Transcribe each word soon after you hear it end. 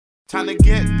Time to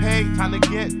get paid, time to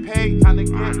get paid, time to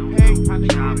get paid, time to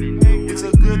get paid. It's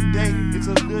a good day, it's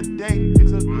a good day,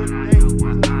 it's a good day, it's a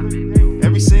good day.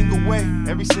 Every single way,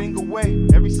 every single way,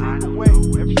 every single way,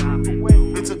 every single way.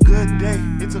 It's a good day,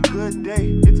 it's a good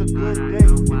day, it's a good day,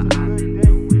 it's a good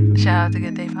day. Shout out to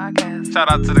Good Day Podcast.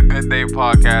 Shout out to the Good Day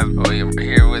Podcast. We're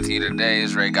here with you today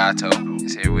is Ray Gato.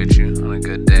 He's here with you on a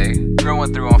good day.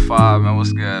 31315, man.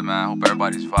 What's good, man? Hope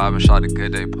everybody's vibing. Shout out to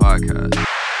Good Day Podcast.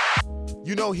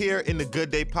 You know, here in the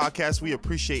Good Day Podcast, we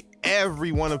appreciate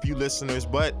every one of you listeners,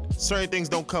 but certain things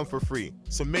don't come for free.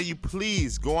 So may you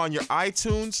please go on your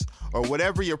iTunes or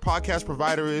whatever your podcast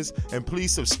provider is, and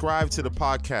please subscribe to the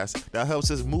podcast. That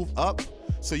helps us move up.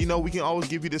 So, you know, we can always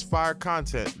give you this fire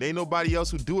content. There ain't nobody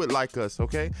else who do it like us,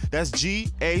 okay? That's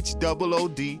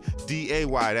GHOODDAY.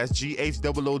 That's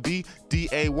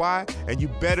GHOODDAY. And you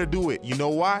better do it. You know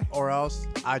why? Or else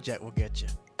iJet will get you.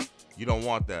 You don't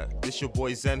want that. This your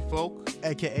boy Zen Folk,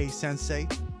 AKA Sensei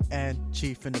and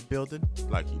Chief in the building.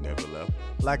 like he never left.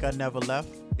 Like I never left.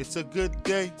 It's a good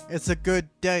day. It's a good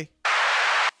day.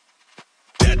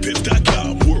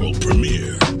 DatPiff.com world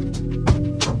premiere.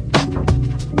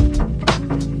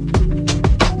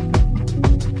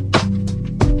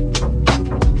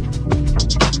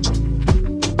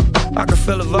 I can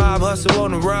feel a vibe, hustle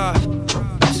on the ride.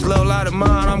 Slow light of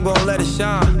mine, I'm gon' let it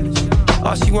shine.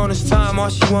 All she want is time, all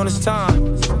she want is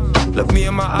time. Look me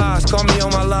in my eyes, call me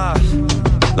on my lies.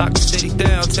 Lock the city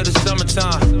down till the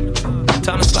summertime.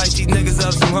 Time to slice these niggas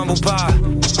up some humble pie.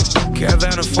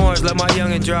 Caravan of foreigns, let my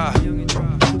youngin' drive.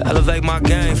 Elevate my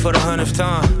game for the 100th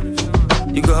time.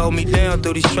 You can hold me down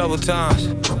through these troubled times.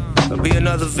 I'll be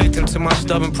another victim to my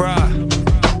stubborn pride.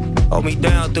 Hold me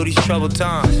down through these troubled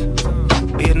times.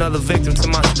 Be another victim to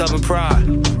my stubborn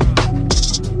pride.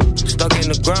 Stuck in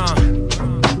the grind.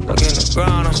 Stuck in the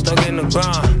grind, I'm stuck in the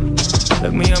grind.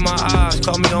 Look me in my eyes,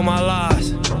 call me on my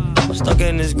lies. I'm stuck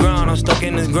in this grind, I'm stuck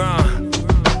in this grind.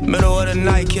 Middle of the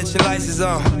night, kitchen lights is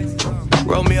on.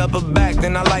 Roll me up a back,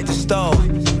 then I light the stove.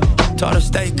 Taught her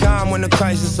stay calm when the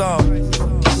crisis on.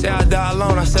 Say I die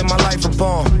alone, I set my life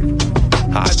upon.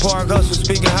 High Park hustle,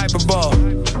 speaking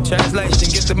hyperbole. Translation,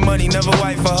 get the money, never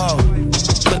wife a hoe.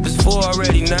 Clip is full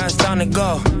already, now it's time to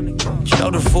go.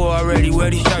 Shoulder full already, where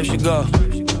these stripes should go.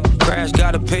 Crash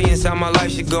got opinions, how my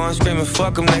life should go. I'm screaming,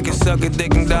 fuck them, they can suck a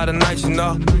dick and die tonight, you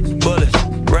know. Bullets,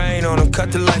 rain on them,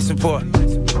 cut the light support.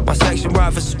 My section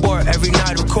ride for sport, every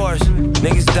night of course.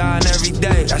 Niggas dying every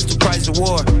day, that's the price of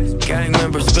war. Gang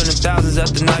members spending thousands at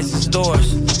the nicest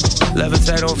stores.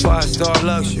 Levitate on 5-star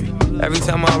luxury. Every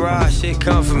time I ride, shit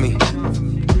come for me.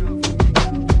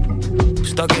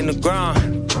 Stuck in the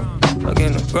grind. Stuck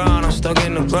in the grind, I'm stuck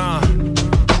in the grind.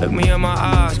 Look me in my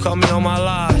eyes, call me on my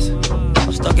lies.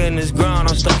 I'm stuck in this grind,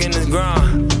 I'm stuck in this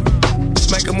grind.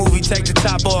 Let's make a movie, take the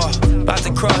top off. About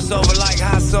to cross over like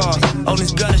hot sauce. On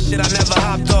this gutter shit, I never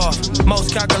hopped off.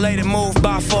 Most calculated move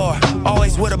by far.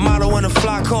 Always with a model in a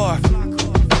fly car.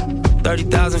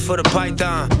 30,000 for the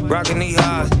python. Rockin' knee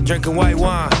highs, drinking white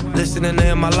wine. Listening to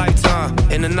In My Lifetime.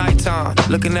 In the nighttime,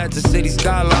 looking at the city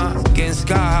skyline. Getting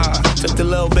sky high. Took the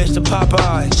little bitch to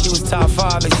Popeye. She was top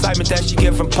 5. Excitement that she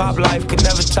get from pop life could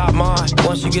never top mine.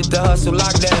 Once you get the hustle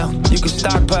locked down, you can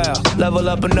stockpile. Level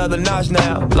up another notch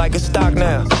now, like a stock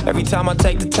now. Every time I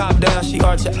take the top down, she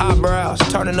arch her eyebrows.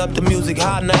 Turning up the music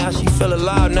hot now, she feel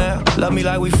alive now. Love me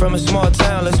like we from a small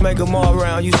town, let's make them all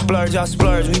round. You splurge, I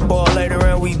splurge. We ball later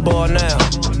and we ball now.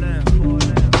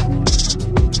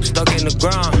 Stuck in the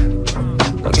grind.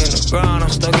 Stuck in the grind, I'm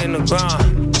stuck in the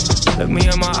grind. Look me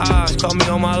in my eyes, call me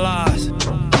on my lies.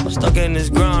 I'm stuck in this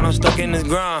grind, I'm stuck in this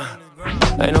grind.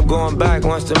 Ain't no going back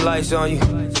once the lights on you.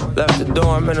 Left the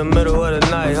dorm in the middle of the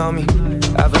night, homie.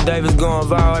 Affidavits going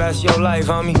viral, that's your life,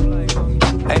 homie.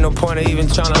 Ain't no point of even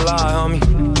tryna lie, homie.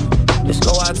 Just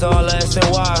go out to all the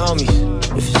SNY, homies.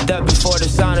 If you step before the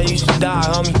signer, you should die,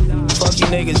 homie. Fuck you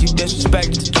niggas, you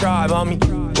disrespected the tribe, homie.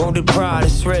 Wounded pride,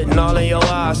 it's written all in your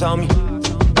eyes, homie.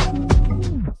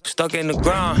 Stuck in the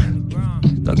grind.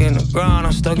 Stuck in the grind,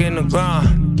 I'm stuck in the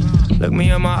grind. Look me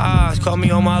in my eyes, call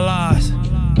me on my lies.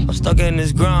 I'm stuck in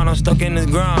this grind, I'm stuck in this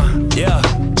grind. Yeah.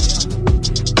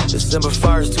 December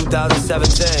 1st,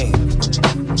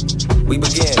 2017. We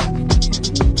begin.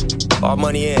 All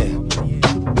money in.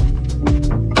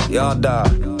 Y'all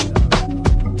die.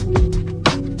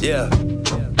 Yeah.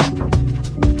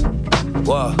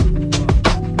 Whoa.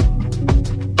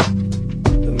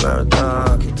 The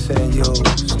marathon continues,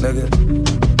 nigga.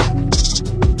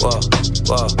 Whoa,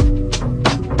 whoa.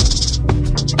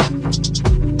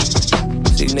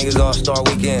 See niggas All-Star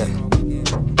Weekend.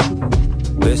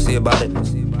 We'll see about it.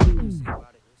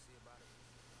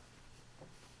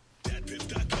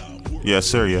 Yes,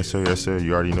 sir. Yes, sir. Yes, sir.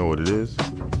 You already know what it is.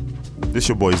 This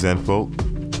your boy Zen Folk.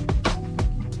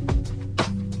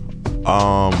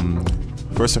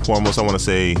 First and foremost, I want to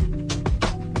say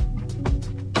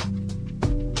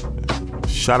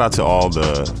shout out to all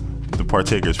the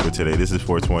partakers for today. This is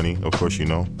 420, of course you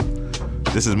know.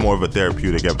 This is more of a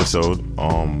therapeutic episode,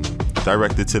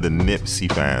 directed to the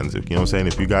Nipsey fans. You know what I'm saying?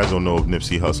 If you guys don't know of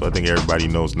Nipsey Hussle, I think everybody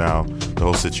knows now the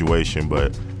whole situation,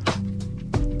 but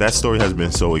that story has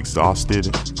been so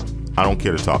exhausted. I don't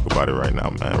care to talk about it right now,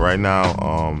 man. Right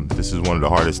now, this is one of the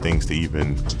hardest things to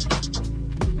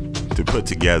put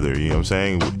together. You know what I'm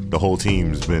saying? The whole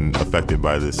team's been affected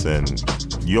by this, and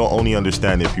you'll only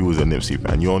understand if you was a Nipsey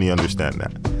fan. You only understand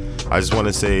that. I just want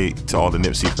to say to all the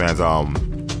Nipsey fans,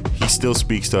 he still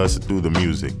speaks to us through the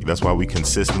music. That's why we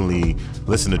consistently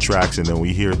listen to tracks, and then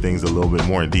we hear things a little bit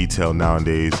more in detail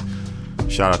nowadays.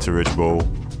 Shout out to Rich Bo.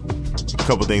 A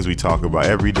couple things we talk about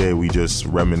every day. We just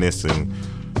reminiscing,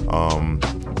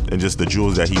 and just the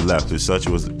jewels that he left.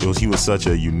 He was such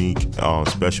a unique,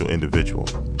 special individual.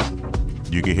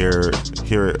 You can hear it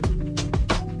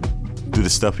through the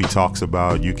stuff he talks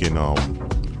about. You can, I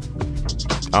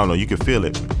don't know, you can feel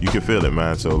it. You can feel it,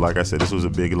 man. So like I said, this was a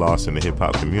big loss in the hip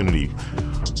hop community.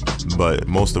 But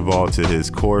most of all to his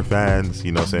core fans,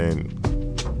 you know what I'm saying,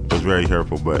 it was very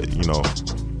hurtful. But, you know,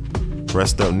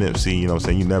 rest up Nipsey, you know what I'm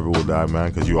saying, you never will die,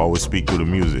 man, because you always speak through the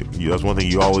music. That's one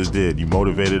thing you always did. You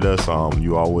motivated us.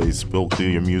 You always spoke through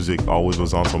your music, always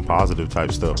was on some positive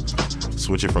type stuff.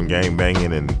 Switch it from gang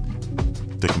banging and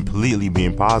to completely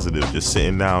being positive, just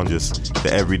sitting down, just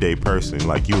the everyday person.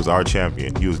 Like, he was our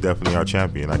champion. He was definitely our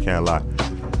champion. I can't lie.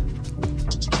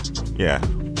 Yeah.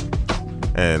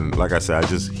 And like I said,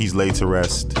 he's laid to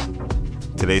rest.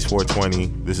 Today's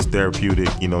 420. This is therapeutic.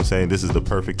 You know what I'm saying? This is the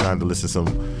perfect time to listen to some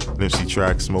Nipsey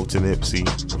tracks, smoke to Nipsey,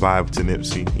 vibe to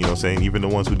Nipsey. You know what I'm saying? Even the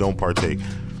ones who don't partake.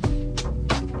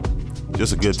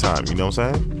 Just a good time. You know what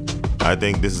I'm saying? I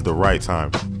think this is the right time.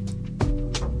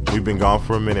 We've been gone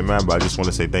for a minute, man, but I just want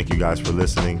to say thank you guys for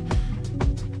listening.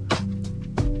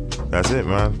 That's it,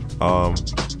 man.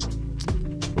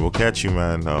 We'll catch you,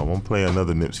 man. We'll play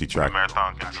another Nipsey track.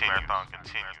 Marathon continue.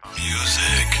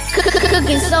 Music.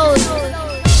 Cooking souls.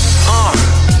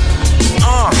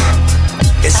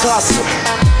 It's hustle.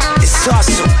 It's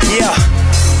hustle, yeah.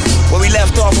 Where we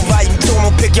left off on volume 2, I'm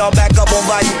gonna pick y'all back up on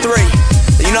volume 3.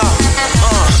 You know,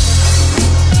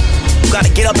 gotta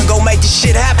get up and go make this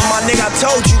shit happen, my nigga, I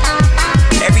told you.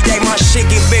 Every day my shit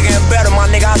get bigger and better, my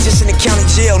nigga. I was just in the county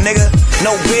jail, nigga.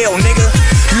 No bail, nigga.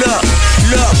 Look,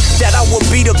 that I would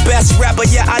be the best rapper,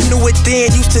 yeah, I knew it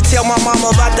then. Used to tell my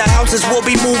mama about the houses we'll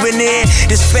be moving in.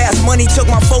 This fast money took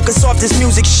my focus off this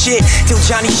music shit, till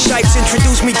Johnny Shipes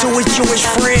introduced me to his Jewish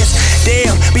friends.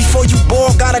 Damn, before you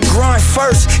ball, gotta grind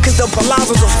first, cause the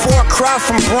Palazzo's a far cry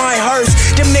from Brian Hurst.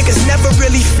 Them niggas never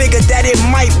really figured that it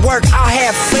might work. I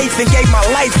had faith and gave my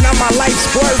life, now my life's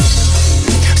worth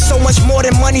so much more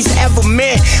than money's ever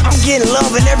meant. I'm getting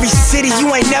love in every city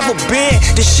you ain't never been.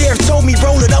 The sheriff told me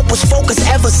roll it up was focused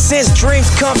ever since.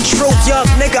 Dreams come true, young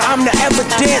nigga, I'm the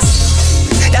evidence.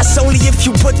 That's only if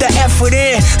you put the effort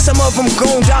in. Some of them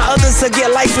gon' die, others will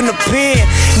get life in the pen.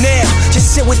 Now,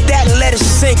 just sit with that and let it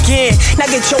sink in. Now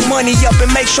get your money up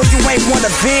and make sure you ain't one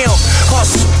of them.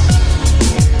 Hustle.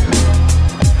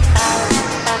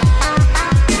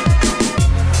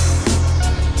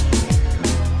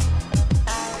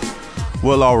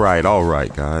 Well, all right,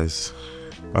 guys.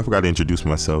 I forgot to introduce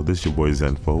myself. This is your boy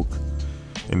Zen Folk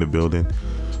in the building.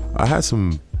 I had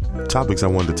some topics I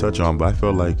wanted to touch on, but I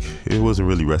felt like it wasn't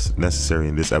really necessary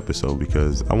in this episode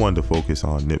because I wanted to focus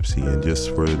on Nipsey. And just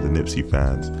for the Nipsey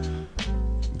fans,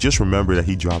 just remember that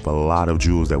he dropped a lot of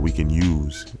jewels that we can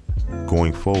use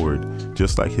going forward.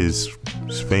 Just like his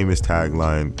famous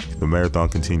tagline, the marathon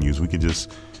continues. We can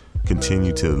just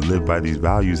continue to live by these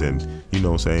values and, you know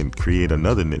what I'm saying, create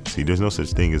another Nipsey. There's no such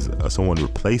thing as someone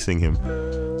replacing him,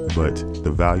 but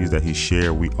the values that he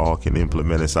shared, we all can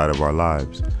implement inside of our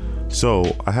lives.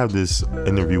 So I have this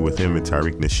interview with him and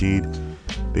Tariq Nasheed.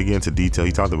 They get into detail.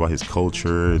 He talked about his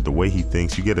culture, the way he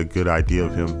thinks. You get a good idea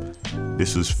of him.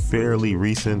 This was fairly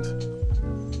recent.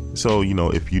 So, you know,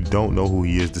 if you don't know who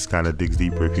he is, this kind of digs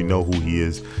deeper. If you know who he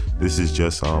is, this is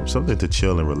just something to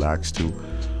chill and relax to.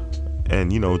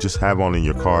 And, you know, just have on in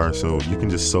your car so you can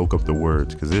just soak up the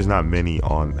words, because there's not many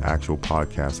on actual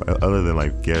podcasts other than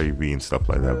like Gary Vee and stuff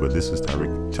like that. But this is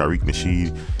Tariq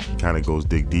Nasheed. He kind of goes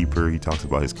dig deeper. He talks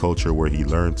about his culture, where he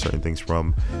learned certain things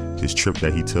from, his trip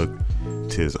that he took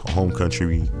to his home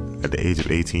country at the age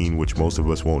of 18, which most of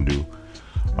us won't do.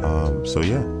 So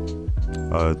yeah,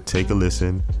 take a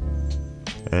listen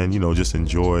and, you know, just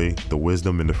enjoy the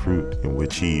wisdom and the fruit in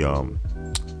which he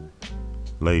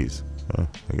lays. I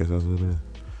guess that's what it is.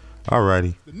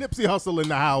 Alrighty. The Nipsey Hussle in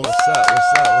the house. What's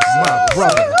up?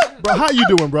 Brother. Bro, how you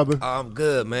doing, brother? I'm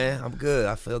good, man. I'm good.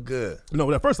 I feel good.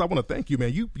 No, first I want to thank you,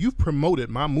 man. You've promoted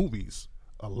my movies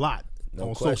a lot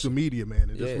on social media, man.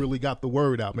 And just really got the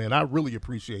word out, man. I really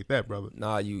appreciate that, brother.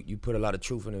 Nah, you put a lot of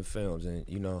truth in them films, and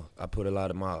I put a lot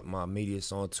of my media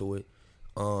onto it.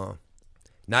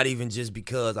 Not even just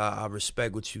because I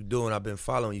respect what you doing. I've been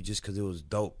following you just because it was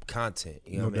dope content.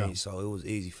 You know what I mean? So it was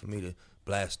easy for me to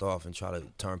blast off and try to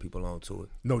turn people on to it.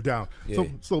 No doubt. Yeah.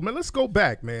 So man, let's go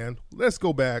back, man. Let's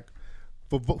go back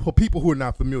for people who are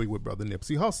not familiar with Brother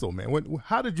Nipsey Hussle, man.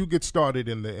 How did you get started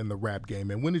in the rap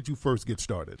game, and when did you first get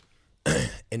started?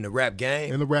 In the rap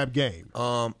game? In the rap game.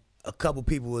 A couple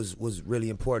people was really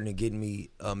important in getting me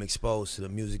exposed to the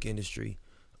music industry.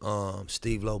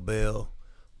 Steve Lobel,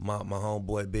 my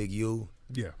homeboy Big U.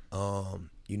 Yeah. A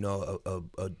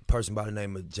person by the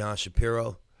name of John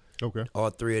Shapiro. Okay. All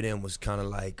three of them was kind of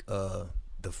like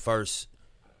the first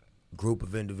group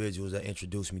of individuals that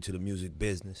introduced me to the music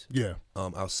business. Yeah.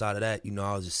 Outside of that,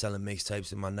 I was just selling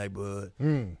mixtapes in my neighborhood.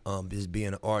 Just being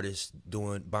an artist,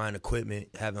 buying equipment,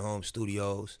 having home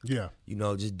studios. Yeah.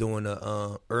 Just doing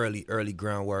the early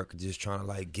groundwork, just trying to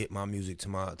like get my music to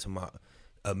my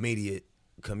immediate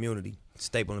community.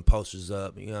 Stapling posters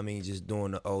up, you know what I mean? Just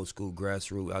doing the old school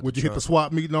grassroots. Would you hit the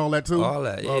swap meet and all that too? All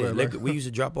that, yeah. All that, right? We used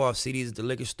to drop off CDs at the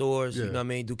liquor stores, you know what I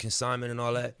mean? Do consignment and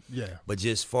all that. Yeah. But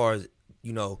just as far as,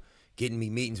 getting me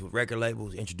meetings with record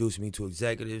labels, introducing me to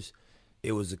executives,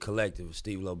 it was a collective of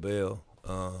Steve Lobel,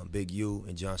 Big U,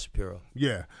 and John Shapiro.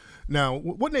 Yeah. Now,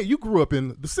 what name? You grew up in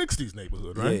the 60s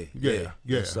neighborhood, right? Yeah.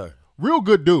 Yes, sir. Real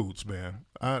good dudes, man.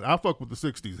 I fuck with the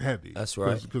 60s heavy. That's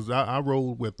right. Because I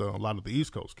rolled with a lot of the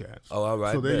East Coast cats. Oh, all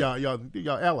right. So they're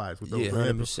y'all allies with those. Yeah,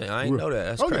 100%. I ain't know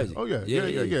that. That's crazy.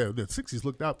 Yeah. The 60s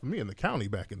looked out for me in the county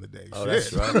back in the day. Oh,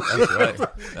 that's right. That's right.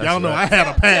 Y'all know I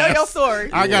had a past. Tell your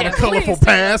story. I got a colorful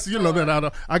past.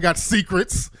 That I got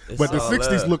secrets. But the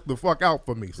 60s looked the fuck out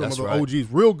for me. Some of the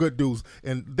OGs, real good dudes.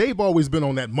 And they've always been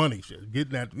on that money shit.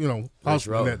 Getting that,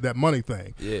 hustling that money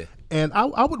thing. Yeah. And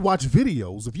I would watch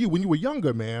videos of you when you were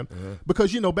younger, man,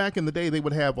 because, back in the day, they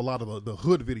would have a lot of the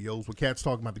hood videos with cats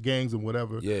talking about the gangs and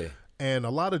whatever. Yeah. And a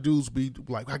lot of dudes be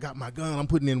like, I got my gun, I'm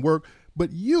putting in work.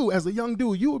 But you, as a young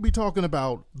dude, you would be talking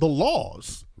about the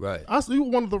laws. Right. You were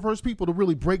one of the first people to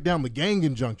really break down the gang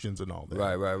injunctions and all that.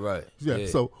 Right. Yeah.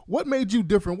 So what made you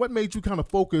different? What made you kind of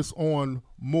focus on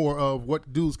more of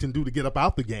what dudes can do to get up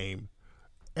out the game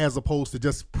as opposed to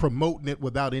just promoting it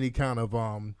without any kind of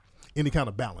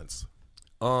balance?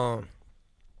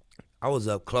 I was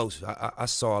up close. I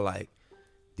saw like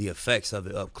the effects of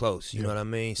it up close. You know what I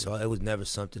mean? So it was never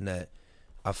something that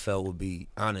I felt would be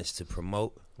honest to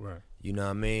promote. Right. You know what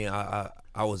I mean? I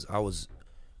was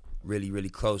really, really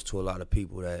close to a lot of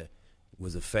people that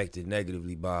was affected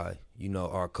negatively by,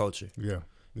 our culture. Yeah.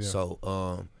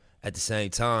 So at the same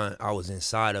time, I was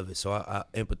inside of it, so I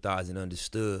empathized and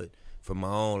understood from my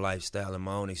own lifestyle and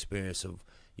my own experience of,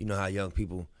 how young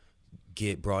people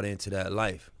get brought into that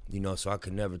life. So I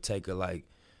could never take a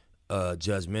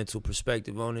judgmental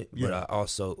perspective on it, but I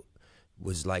also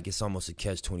was like, it's almost a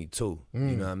catch-22. You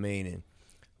know what I mean? And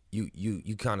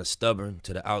you kind of stubborn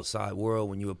to the outside world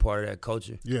when you're a part of that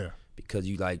culture. Yeah. Because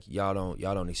y'all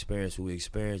don't experience what we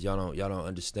experience. Y'all don't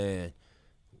understand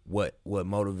what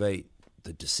motivate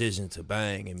the decision to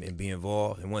bang and be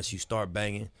involved. And once you start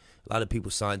banging, a lot of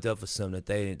people signed up for something that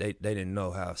they didn't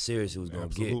know how serious it was going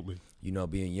to get. Absolutely.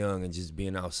 Being young and just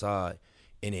being outside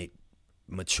and it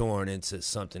maturing into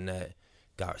something that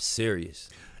got serious.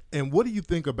 And what do you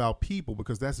think about people,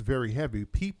 because that's very heavy,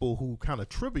 people who kind of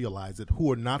trivialize it,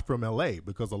 who are not from L.A.,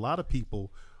 because a lot of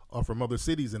people are from other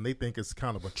cities and they think it's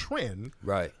kind of a trend.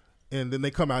 Right. And then they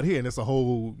come out here and it's a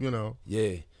whole,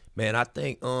 Yeah. Man, I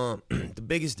think the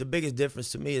biggest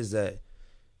difference to me is that,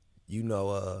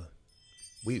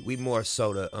 we more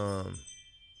so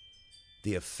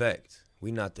the effect.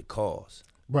 We not the cause.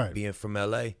 Right. Being from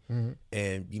LA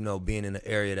and, being in an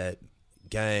area that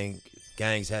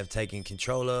gangs have taken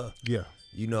control of. Yeah.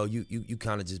 You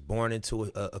kind of just born into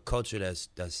a culture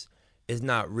that's it's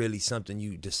not really something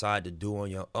you decide to do on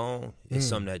your own. It's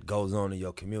something that goes on in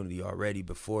your community already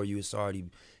before you. It's already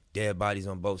dead bodies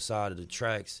on both sides of the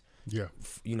tracks. Yeah.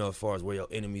 As far as where your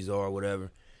enemies are or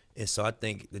whatever. And so I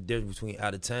think the difference between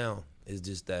out of town is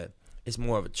just that it's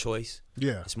more of a choice.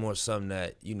 Yeah. It's more something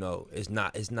that, it's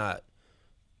not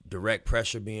direct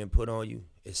pressure being put on you.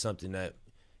 It's something that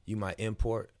you might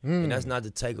import. And that's not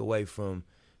to take away from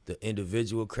the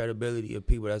individual credibility of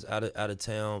people that's out of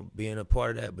town being a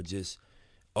part of that, but just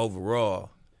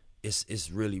overall, it's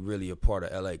really, really a part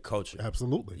of LA culture.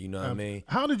 Absolutely. You know what I mean?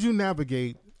 How did you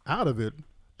navigate out of it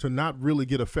to not really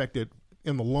get affected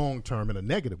in the long term in a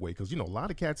negative way? Because, you know, a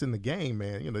lot of cats in the game,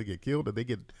 man, you know, they get killed or they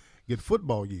get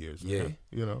football years. Yeah. Man,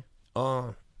 you know?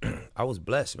 I was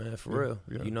blessed, man, for real.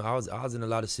 Yeah. You know, I was in a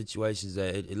lot of situations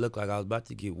that it looked like I was about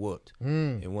to get whooped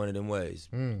in one of them ways.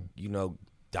 You know,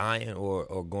 dying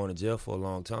or going to jail for a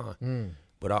long time.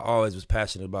 But I always was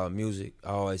passionate about music. I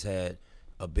always had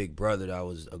a big brother that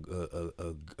was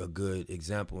a good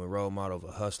example and role model of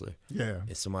a hustler. Yeah.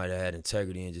 And somebody that had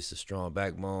integrity and just a strong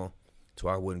backbone, so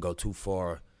I wouldn't go too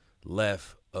far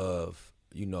left of,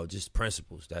 you know, just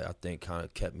principles that I think kind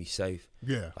of kept me safe.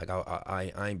 Yeah. Like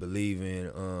I ain't believe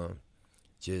in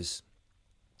just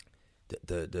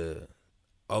the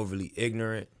overly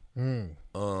ignorant.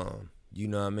 You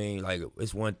know what I mean? Like,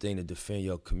 it's one thing to defend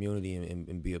your community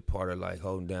and be a part of, like,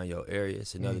 holding down your area.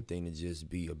 It's another thing to just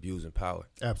be abusing power.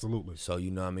 Absolutely. So, you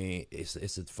know what I mean? It's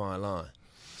a fine line.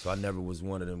 So I never was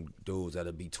one of them dudes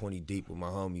that'll be 20 deep with my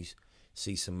homies,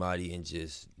 see somebody and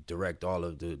just direct all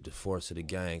of the force of the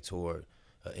gang toward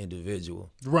an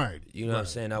individual. Right. You know what I'm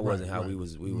saying? That wasn't how we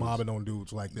was mobbing on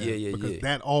dudes like that. Yeah. Because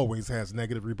that always has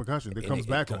negative repercussions. It comes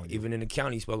back on you. Even in the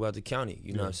county, you spoke about the county.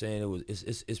 You know what I'm saying?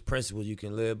 It's principles you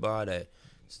can live by that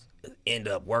end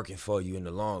up working for you in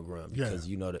the long run because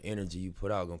you know the energy you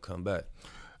put out gonna come back.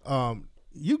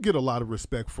 You get a lot of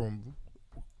respect from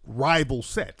rival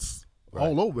sets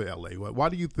all over LA. Why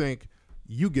do you think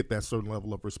you get that certain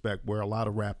level of respect where a lot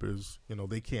of rappers, you know,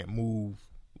 they can't move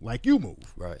like you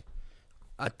move? Right.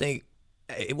 I think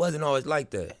it wasn't always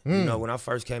like that. You know, when I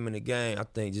first came in the game, I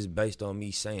think just based on me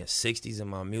saying 60s in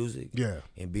my music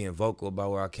and being vocal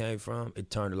about where I came from, it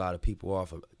turned a lot of people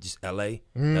off of just LA.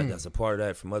 That's a part of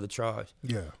that from other tribes.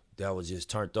 Yeah. That was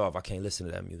just turned off. I can't listen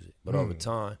to that music. But over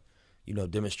time, you know,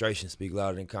 demonstrations speak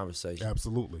louder than conversation.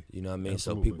 Absolutely. You know what I mean?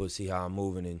 Absolutely. So people see how I'm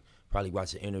moving and probably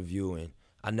watch an interview, and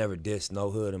I never dissed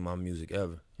no hood in my music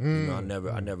ever. You know,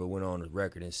 I never went on the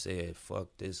record and said fuck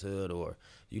this hood or,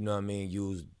 you know what I mean,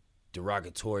 use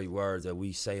derogatory words that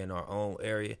we say in our own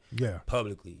area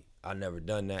publicly. I never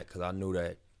done that because I knew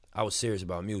that I was serious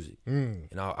about music. And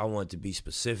I wanted to be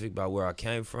specific about where I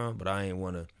came from, but I ain't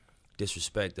want to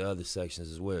disrespect the other sections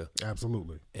as well.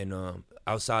 Absolutely. And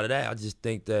outside of that, I just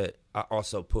think that I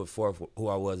also put forth who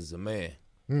I was as a man,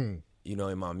 you know,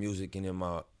 in my music and in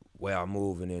my way I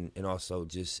move and also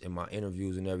just in my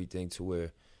interviews and everything, to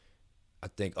where I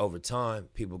think over time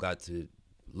people got to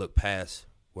look past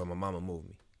where my mama moved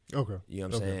me. Okay. You know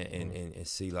what I'm saying? And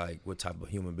see like what type of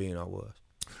human being I was.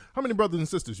 How many brothers and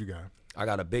sisters you got? I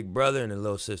got a big brother and a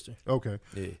little sister. Okay.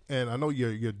 Yeah. And I know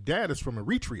your dad is from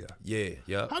Eritrea.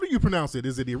 Yeah. How do you pronounce it?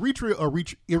 Is it Eritrea or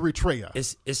Eritrea?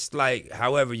 It's like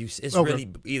however you. It's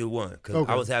really either one. Because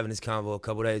I was having this convo a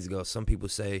couple days ago. Some people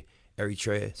say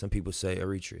Eritrea. Some people say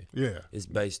Eritrea. Yeah. It's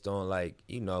based on like,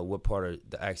 you know, what part of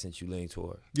the accent you lean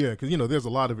toward. Yeah, because, you know, there's a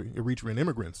lot of Eritrean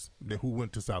immigrants who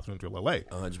went to South Central LA.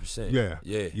 100%. Yeah.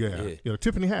 Yeah. You know,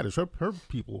 Tiffany Haddish, her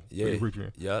people were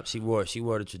Eritrean. Yep. She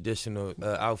wore the traditional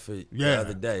outfit the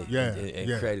other day.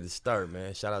 And created a stir,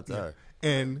 man. Shout out to her.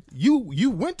 And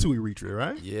you went to Eritrea,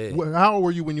 right? Yeah. How old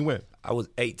were you when you went? I was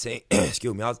 18.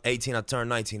 Excuse me. I was 18. I turned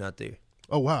 19 out there.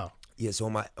 Oh, wow. Yeah, so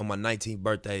on my 19th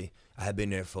birthday, I had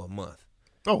been there for a month.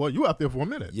 Oh, well, you were out there for a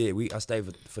minute. Yeah, I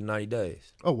stayed for 90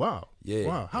 days. Oh, wow. Yeah.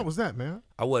 Wow. How was that, man?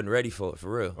 I wasn't ready for it,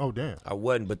 for real. Oh, damn. I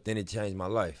wasn't, but then it changed my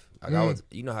life. Like I was,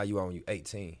 you know how you are when you're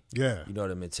 18. Yeah. You know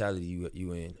the mentality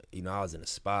you in. You know, I was in a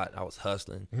spot. I was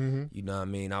hustling. You know what I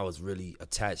mean? I was really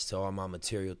attached to all my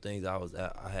material things I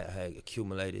had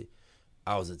accumulated.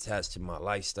 I was attached to my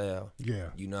lifestyle. Yeah.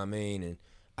 You know what I mean? And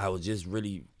I was just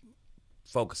really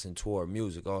focusing toward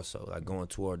music also, like going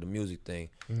toward the music thing.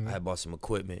 I had bought some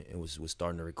equipment and was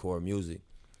starting to record music.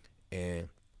 And,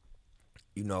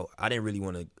 you know, I didn't really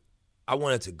want to, I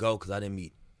wanted to go because I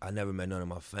never met none of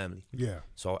my family. Yeah.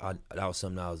 So that was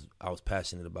something I was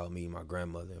passionate about, me and my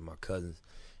grandmother and my cousins,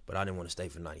 but I didn't want to stay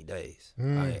for 90 days.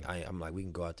 I'm like, we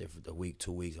can go out there for a week,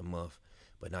 2 weeks, a month,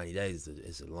 but 90 days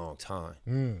is a long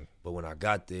time. But when I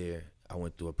got there, I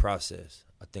went through a process.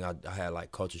 I think I had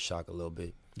like culture shock a little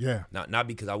bit. Yeah. Not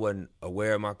because I wasn't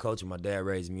aware of my culture. My dad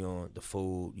raised me on the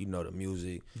food, you know, the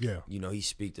music. Yeah. You know, he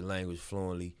speak the language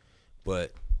fluently,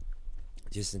 but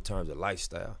just in terms of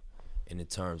lifestyle and in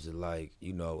terms of like,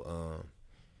 you know,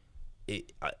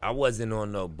 I wasn't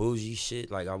on no bougie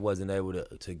shit. Like I wasn't able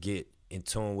to get in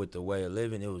tune with the way of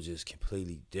living. It was just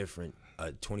completely different.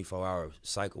 A 24-hour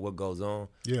cycle, what goes on,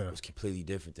 was completely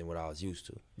different than what I was used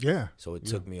to. Yeah. So it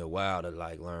took me a while to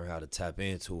like learn how to tap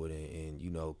into it and you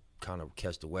know, kind of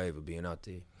catch the wave of being out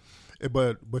there.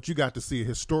 But you got to see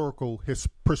his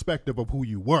perspective of who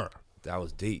you were. That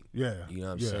was deep. Yeah. You know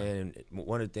what I'm saying? And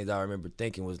one of the things I remember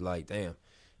thinking was like, damn,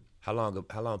 how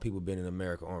long people been in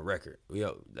America on record?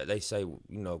 They say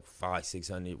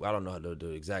 500-600. I don't know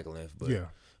the exact length, but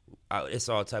it's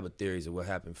all type of theories of what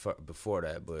happened before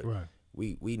that. But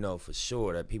we know for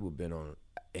sure that people been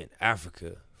in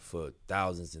Africa for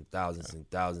thousands and thousands and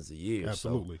thousands of years.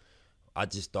 Absolutely. So I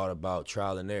just thought about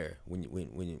trial and error. When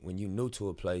you new to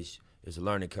a place, it's a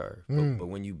learning curve. But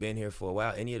when you've been here for a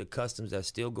while, any of the customs that's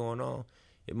still going on,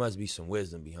 it must be some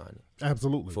wisdom behind it.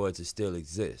 Absolutely. For it to still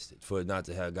exist, for it not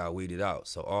to have got weeded out.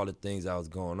 So all the things that was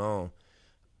going on,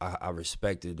 I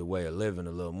respected the way of living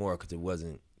a little more because it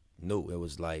wasn't new. It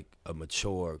was like a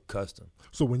mature custom.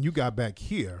 So when you got back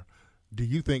here, do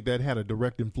you think that had a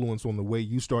direct influence on the way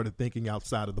you started thinking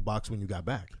outside of the box when you got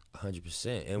back?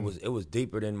 100%. It was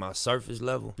deeper than my surface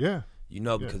level. Yeah.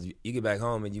 Because you get back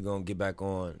home and you're going to get back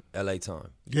on LA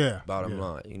time. Yeah. Bottom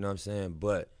line. You know what I'm saying?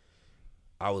 But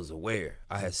I was aware.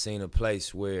 I had seen a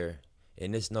place where,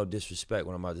 and it's no disrespect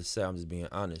what I'm about to say, I'm just being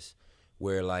honest,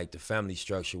 where like the family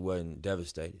structure wasn't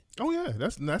devastated. Oh yeah,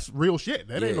 that's real shit.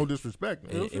 That ain't no disrespect.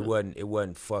 It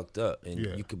wasn't fucked up. And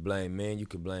you could blame men, you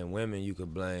could blame women, you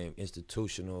could blame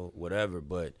institutional, whatever,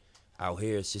 but out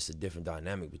here it's just a different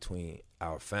dynamic between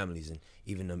our families and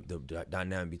even the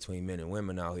dynamic between men and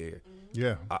women out here.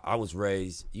 Yeah. I was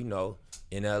raised, in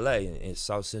LA, in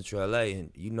South Central LA, and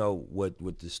you know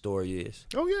what the story is.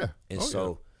 Oh yeah. And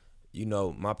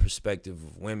my perspective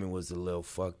of women was a little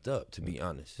fucked up, to be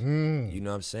honest. You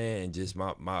know what I'm saying? And just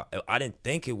I didn't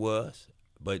think it was,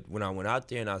 but when I went out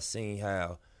there and I seen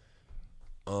how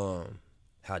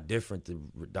different the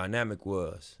dynamic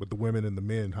was. With the women and the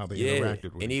men, how they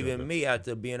interacted with and each even other. me,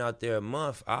 after being out there a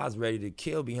month, I was ready to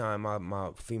kill behind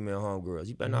my female homegirls.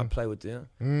 You better not play with them.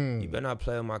 You better not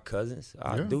play with my cousins.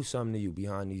 I'll do something to you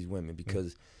behind these women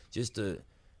because just the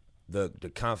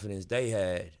confidence they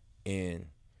had in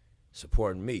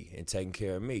supporting me and taking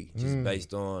care of me, just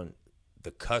based on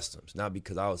the customs, not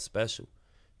because I was special,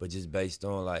 but just based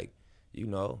on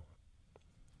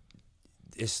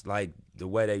it's like the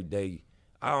way they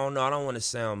I don't know, I don't want to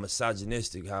sound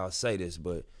misogynistic how I say this,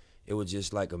 but it was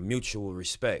just like a mutual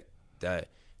respect that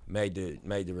made the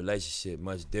relationship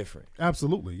much different.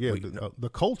 Absolutely, yeah. The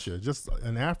culture just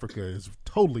in Africa is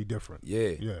totally different.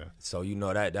 Yeah. So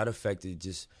that affected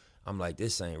just. I'm like,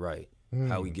 this ain't right.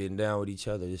 How we getting down with each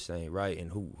other, this ain't right. And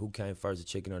who came first, the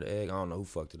chicken or the egg? I don't know who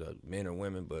fucked it up, men or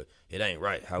women, but it ain't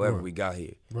right. However we got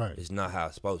here, it's not how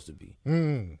it's supposed to be.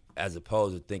 As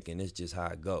opposed to thinking it's just how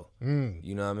it go.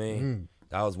 You know what I mean?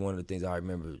 That was one of the things I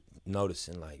remember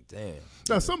noticing, like, damn.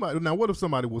 Now, what if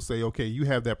somebody will say, okay, you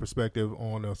have that perspective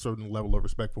on a certain level of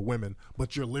respect for women,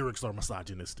 but your lyrics are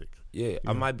misogynistic? Yeah,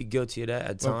 I might be guilty of that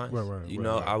at times.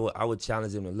 I would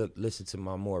challenge them to listen to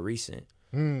my more recent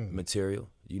material.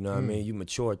 You know what I mean? You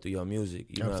mature through your music.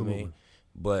 You know what I mean?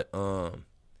 But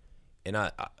and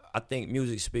I think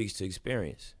music speaks to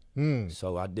experience.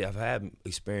 So I've had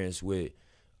experience with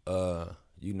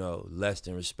less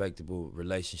than respectable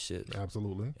relationships.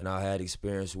 Absolutely. And I had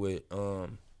experience with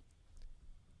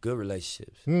good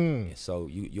relationships. And so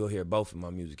you'll hear both of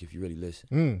my music if you really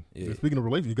listen. Yeah. Speaking of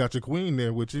relationships, you got your queen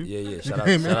there with you. Yeah. Shout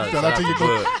out to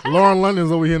you. Lauren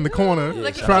London's over here in the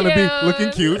corner, trying to be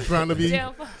looking cute, trying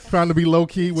to be low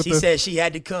key. She said she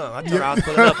had to come. I told her I was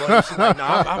pulling up on her. She's like, no,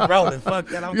 I'm rolling. Fuck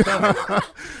that, I'm coming.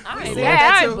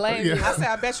 I blame you. I said,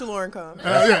 I bet you Lauren come.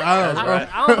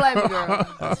 I don't blame you,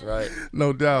 girl. That's right.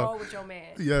 No doubt. Roll with your man.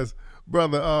 Yes,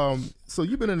 brother. So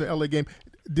you've been in the LA game.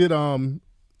 Did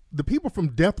the people from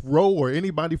Death Row or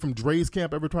anybody from Dre's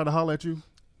camp ever try to holler at you?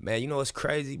 Man, you know what's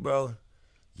crazy, bro?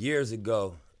 Years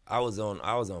ago, I was on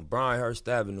Bryanhurst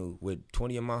Avenue with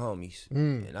 20 of my homies,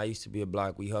 and I used to be a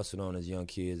block we hustled on as young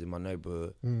kids in my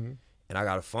neighborhood. And I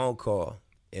got a phone call,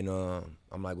 and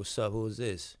I'm like, "What's up? Who is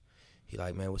this?" He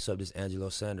like, "Man, what's up? This Angelo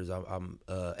Sanders. I'm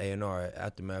A&R at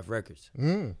Aftermath Records.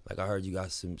 Like, I heard you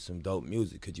got some dope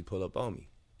music. Could you pull up on me?"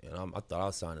 And I thought I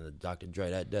was signing to Dr. Dre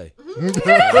that day.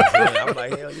 I'm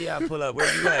like, hell yeah, I pull up. Where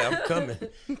you at? I'm coming.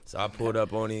 So I pulled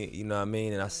up on it, you know what I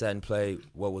mean? And I sat and played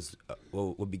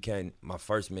what became my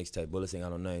first mixtape, Bullets Ain't Got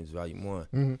No Names, Volume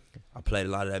 1. I played a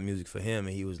lot of that music for him,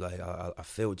 and he was like, I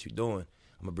feel what you're doing.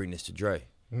 I'm going to bring this to Dre.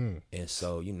 And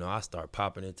so, I start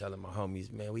popping and telling my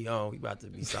homies, man, we about to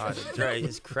be signed to Dre.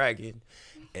 It's cracking.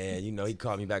 And, he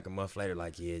called me back a month later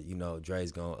like, yeah,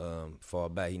 Dre's going to fall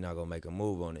back. He not going to make a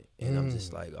move on it. And I'm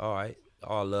just like, all right,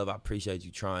 all love. I appreciate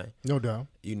you trying. No doubt.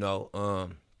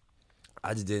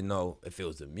 I just didn't know if it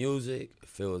was the music,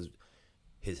 if it was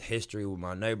his history with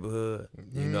my neighborhood,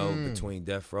 between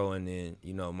Death Row and then,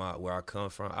 where I come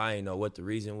from. I didn't know what the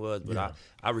reason was, but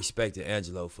I respected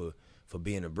Angelo for for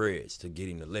being a bridge to get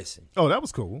him to listen. Oh, that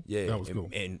was cool. Yeah, that was cool.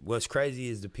 And what's crazy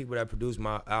is the people that produced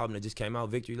my album that just came out,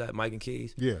 Victory Lap, Mike and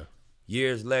Keys. Yeah.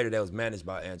 Years later, that was managed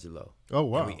by Angelo. Oh,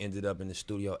 wow. And we ended up in the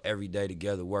studio every day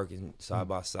together, working side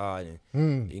by side,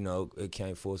 and it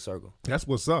came full circle. That's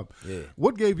what's up. Yeah.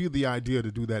 What gave you the idea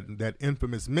to do that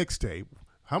infamous mixtape?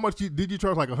 How much did you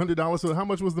charge? Like $100? So how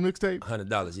much was the mixtape?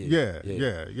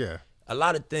 $100. Yeah. A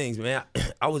lot of things, man.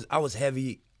 I was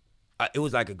heavy. It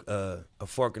was like a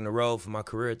fork in the road for my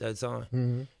career at that time.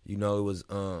 Mm-hmm. You know, it was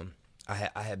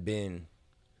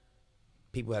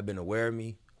people had been aware of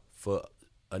me for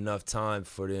enough time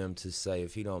for them to say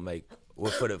if he don't make,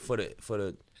 well, for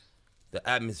the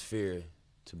atmosphere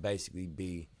to basically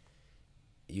be,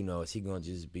 you know, is he gonna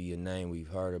just be a name we've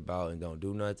heard about and don't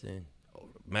do nothing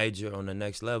major on the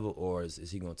next level, or is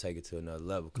he gonna take it to another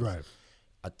level? 'Cause right.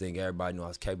 I think everybody knew I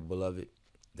was capable of it.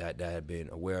 That had been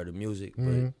aware of the music,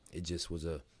 mm-hmm. but it just was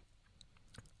a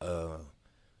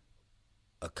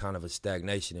kind of a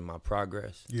stagnation in my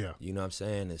progress. Yeah. You know what I'm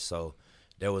saying? And so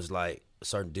there was like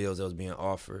certain deals that was being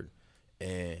offered,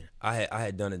 and I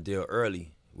had done a deal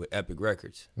early with Epic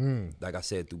Records. Like I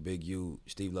said, through Big U,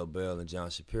 Steve Lobel, and John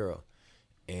Shapiro.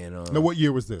 And now, what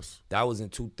year was this? That was in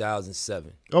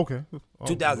 2007. Okay.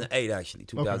 2008, actually.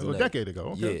 2008. Okay. A decade ago.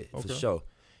 Okay. Yeah, okay. for sure.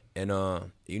 And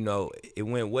you know, it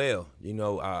went well. You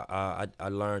know, I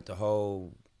learned the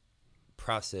whole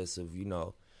process of, you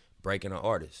know, breaking an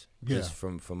artist. Yeah. Just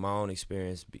from my own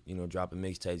experience, you know, dropping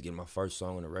mixtapes, getting my first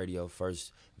song on the radio,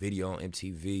 first video on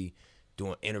MTV,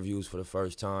 doing interviews for the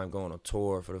first time, going on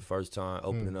tour for the first time,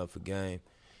 opening up for Game.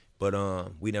 But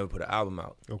we never put an album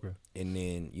out. Okay. And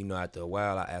then, you know, after a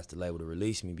while, I asked the label to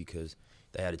release me because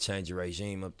they had to change the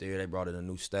regime up there. They brought in a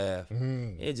new staff.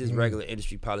 It's just regular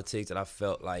industry politics that I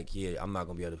felt like, yeah, I'm not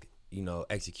gonna be able to, you know,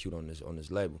 execute on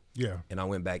this label. Yeah. And I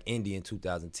went back indie in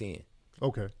 2010.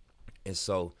 Okay. And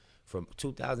so from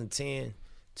 2010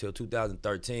 till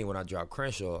 2013, when I dropped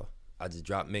Crenshaw, I just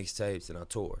dropped mixtapes and I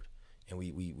toured. And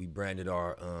we branded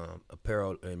our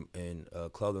apparel and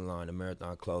clothing line, the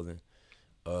Marathon Clothing.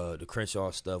 The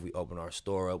Crenshaw stuff, we opened our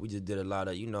store up. We just did a lot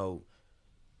of, you know,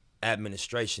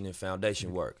 administration and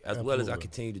foundation work, as well as I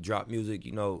continued to drop music,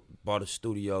 you know, bought a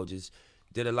studio, just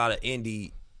did a lot of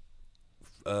indie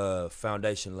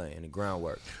foundation laying, the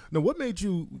groundwork. Now, what made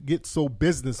you get so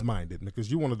business-minded? Because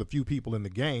you're one of the few people in the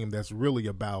game that's really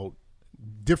about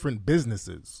different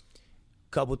businesses.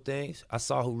 Couple things. I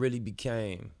saw who really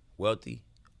became wealthy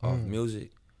off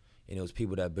music, and it was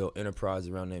people that built enterprise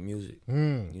around their music. You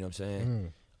know what I'm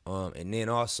saying? And then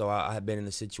also, I had been in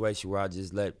a situation where I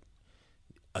just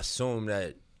assume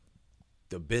that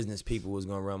the business people was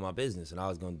gonna run my business and I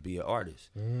was gonna be an artist.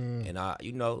 And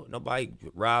you know, nobody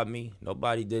robbed me.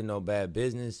 Nobody did no bad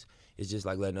business. It's just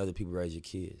like letting other people raise your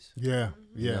kids. Yeah,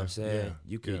 You know what I'm saying?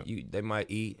 They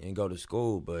might eat and go to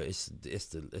school, but it's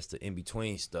the in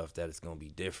between stuff that it's gonna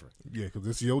be different. Yeah, because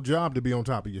it's your job to be on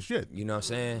top of your shit. You know what I'm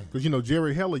saying? Because, you know,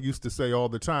 Jerry Heller used to say all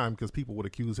the time, because people would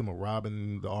accuse him of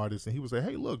robbing the artist, and he would say,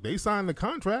 hey, look, they signed the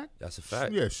contract. That's a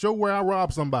fact. Yeah, show where I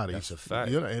robbed somebody. That's a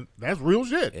fact. You know, and that's real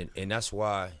shit. And that's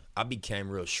why I became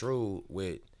real shrewd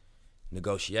with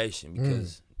negotiation,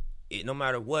 because no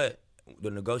matter what,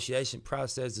 the negotiation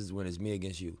process is when it's me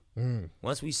against you.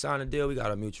 Once we sign a deal, we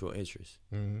got a mutual interest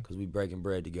because we breaking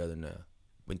bread together now.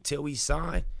 But until we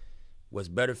sign, what's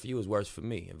better for you is worse for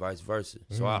me, and vice versa.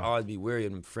 So I always be wary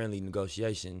of friendly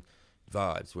negotiation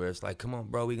vibes where it's like, come on,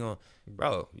 bro,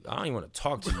 bro, I don't even want to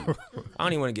talk to you. I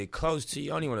don't even want to get close to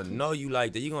you. I don't even want to know you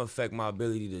like that. You're going to affect my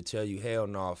ability to tell you, hell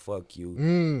no, fuck you.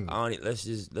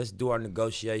 Let's do our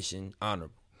negotiation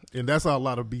honorable. And that's how a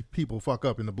lot of people fuck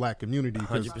up in the black community.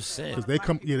 100%. Because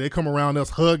they come around us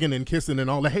hugging and kissing and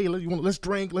all that. Hey, let's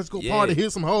drink, let's go party,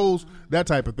 here's some hoes, that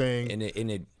type of thing.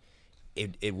 And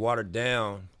it watered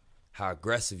down how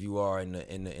aggressive you are in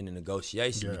the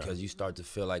negotiation, because you start to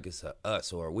feel like it's a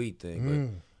us or a we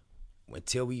thing. But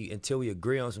until we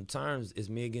agree on some terms, it's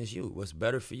me against you. What's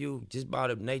better for you, just by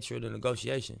the nature of the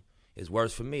negotiation, is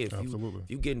worse for me. If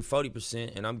you getting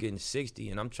 40% and I'm getting 60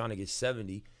 and I'm trying to get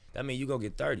 70. That means you're going to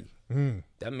get 30.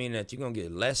 That means that you're going to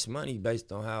get less money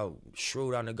based on how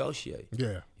shrewd I negotiate.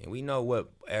 Yeah. And we know what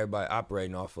everybody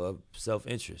operating off of,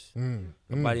 self-interest.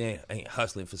 Nobody ain't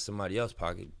hustling for somebody else's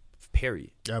pocket,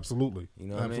 period. Absolutely. You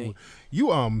know what I mean?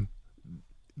 You,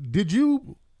 did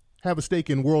you have a stake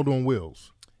in World on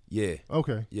Wheels? Yeah.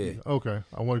 Okay. Yeah. Okay.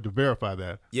 I wanted to verify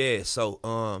that. Yeah, so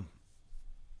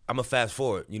I'm a fast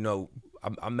forward. You know,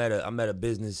 I met a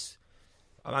business,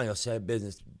 I'm not gonna say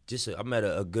business, I met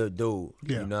a good dude,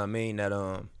 you know what I mean, that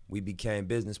we became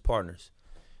business partners.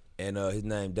 And his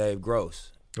name Dave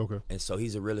Gross. Okay. And so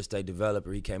he's a real estate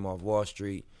developer. He came off Wall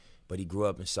Street, but he grew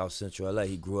up in South Central LA.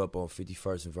 He grew up on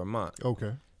 51st in Vermont.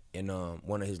 Okay. And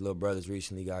one of his little brothers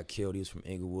recently got killed. He was from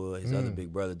Inglewood. His other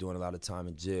big brother doing a lot of time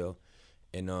in jail.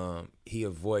 And he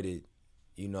avoided,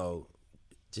 you know,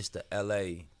 just the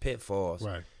LA pitfalls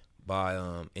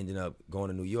by ending up going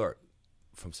to New York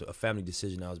from a family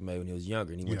decision that was made when he was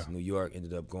younger. And he went to New York,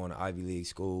 ended up going to Ivy League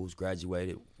schools,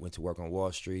 graduated, went to work on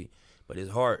Wall Street. But his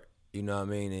heart, you know what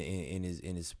I mean, in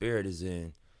his spirit is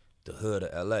in the hood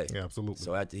of LA. Yeah, absolutely.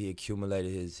 So after he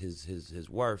accumulated his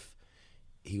worth,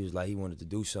 he was like he wanted to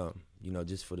do something, you know,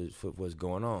 just for what's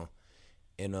going on.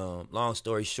 And long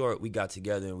story short, we got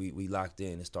together and we locked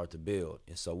in and started to build.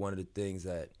 And so one of the things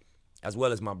that, as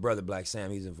well as my brother Black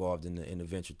Sam, he's involved in the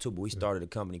venture too. But we started a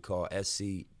company called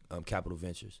SC Capital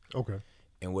Ventures. Okay.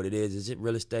 And what it is it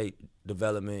real estate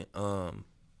development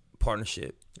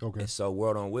partnership. Okay. And so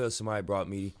World on Wheels, somebody brought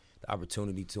me the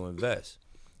opportunity to invest.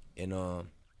 And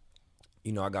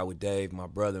you know, I got with Dave, my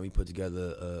brother, and we put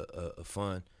together a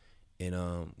fund.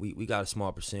 And we got a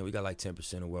small percent. We got like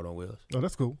 10% of World on Wheels. Oh,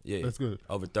 that's cool. Yeah, that's good.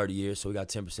 Over 30 years, so we got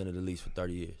 10% of the lease for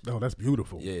 30 years. Oh, that's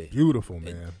beautiful. Yeah, beautiful,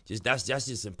 man. And that's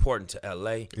just important to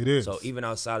LA. It is. So even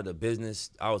outside of the business,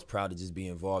 I was proud to just be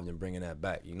involved in bringing that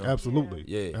back. You know. Absolutely.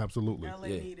 Yeah. Absolutely. LA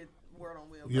needed World on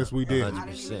Wheels. Yes, we did. 100%. I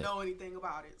didn't even know anything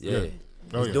about it. So. Yeah.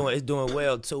 It's doing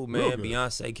well too, man.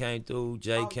 Beyonce came through,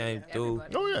 Jay came through.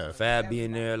 Oh yeah, Fab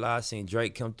being there. I seen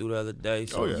Drake come through the other day.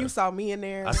 So you saw me in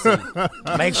there. I seen,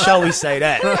 make sure we say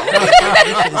that. You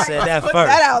should have said that Put first.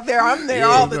 that out there. I'm there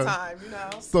all the time, you know.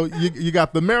 So you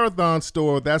got the Marathon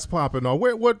store that's popping on.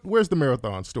 Where's the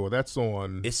Marathon store? That's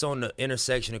on. It's on the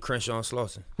intersection of Crenshaw and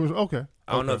Slauson. Okay.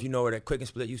 I don't know if you know where that Quick and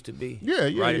Split used to be. Yeah.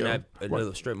 Right in that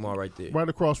little strip mall right there. Right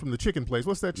across from the chicken place.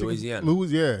 What's that chicken?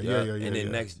 Louisiana. Yeah. And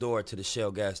then next door to the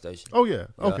Shell gas station. Oh yeah.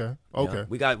 Okay.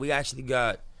 We actually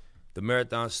got the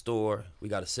Marathon store. We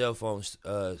got a cell phone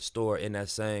store in that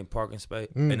same parking space,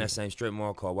 in that same strip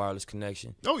mall called Wireless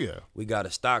Connection. Oh yeah. We got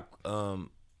a stock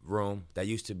room that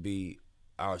used to be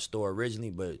our store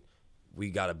originally, but we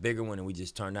got a bigger one and we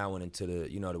just turned that one into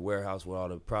the warehouse with all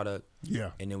the product.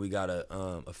 Yeah. And then we got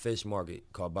a fish market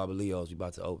called Baba Leo's. We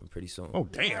about to open pretty soon. Oh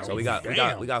damn. So we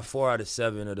got 4 out of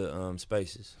 7 of the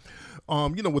spaces.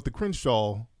 With the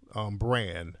Crenshaw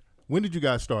brand, when did you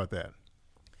guys start that?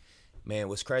 Man,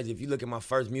 what's crazy, if you look at my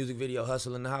first music video,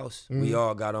 Hustle in the House, we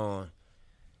all got on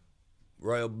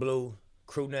royal blue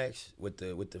crew necks with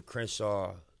the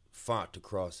Crenshaw font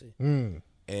across it.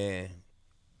 And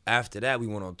after that, we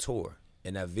went on tour.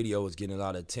 And that video was getting a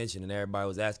lot of attention, and everybody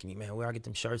was asking me, man, where I get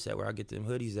them shirts at, where I get them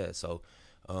hoodies at. So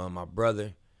my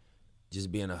brother,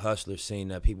 just being a hustler, seeing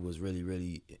that people was really,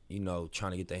 really, trying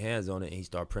to get their hands on it, and he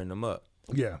started printing them up.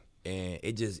 Yeah. And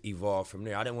it just evolved from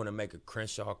there. I didn't want to make a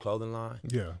Crenshaw clothing line.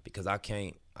 Yeah. Because I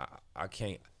can't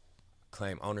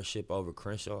claim ownership over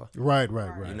Crenshaw. Right. You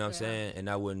know what I'm saying? And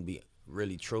that wouldn't be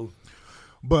really true.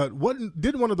 But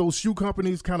didn't one of those shoe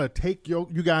companies kind of take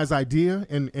you guys' idea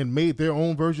and made their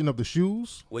own version of the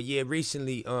shoes? Well, yeah,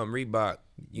 recently Reebok,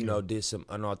 did some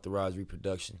unauthorized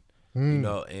reproduction, and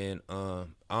I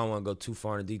don't want to go too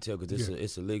far in detail because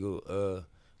it's illegal.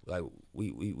 Like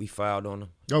we filed on them.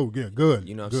 Oh yeah, good.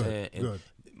 You know what I'm saying? And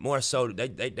more so,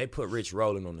 they put Rich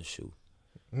Rollin on the shoe.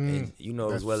 And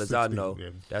as well as I know,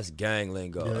 that's gang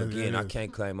lingo. Again, I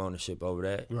can't claim ownership over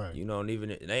that. Right. And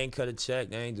even they ain't cut a check,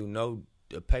 they ain't do no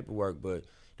paperwork, but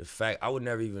the fact I would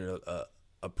never even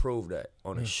approve that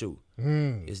on a shoe.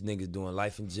 This niggas doing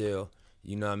life in jail.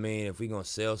 You know what I mean? If we gonna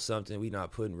sell something, we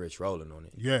not putting Rich Rollin on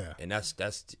it. Yeah. And that's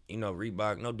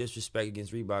Reebok. No disrespect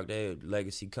against Reebok, they're a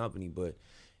legacy company, but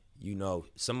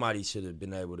somebody should have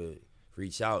been able to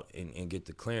reach out and get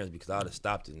the clearance because I would have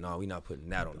stopped it. No, we not putting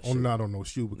that on the shoe. Not on no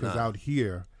shoe because out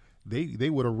here they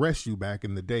would arrest you back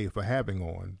in the day for having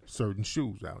on certain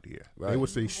shoes out here. Right. They would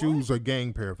say shoes are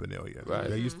gang paraphernalia. Right.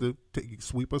 They used to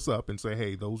sweep us up and say,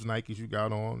 hey, those Nikes you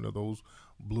got on or those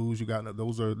blues you got,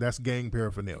 that's gang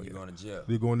paraphernalia. You're going to jail.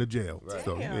 They're going to jail. Right.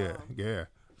 So yeah.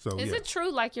 So is it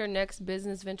true like your next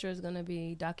business venture is going to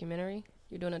be documentary?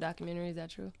 You're doing a documentary, is that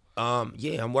true?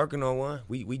 Yeah, I'm working on one.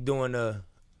 We doing a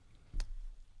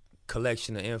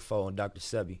collection of info on Dr.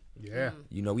 Sebi. Yeah.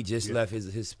 We just left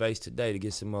his space today to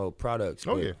get some more products.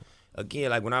 Oh, yeah. Again,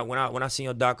 like when I seen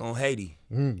your doc on Haiti,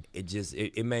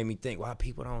 it made me think, why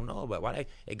people don't know about why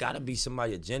it gotta be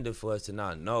somebody's agenda for us to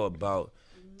not know about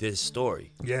this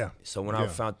story. Yeah. So when I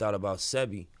found out about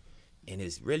Sebi, and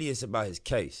it's about his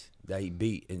case that he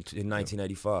beat in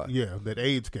 1985. Yeah, that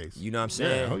AIDS case. You know what I'm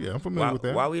saying? Yeah, oh yeah, I'm familiar with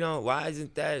that. Why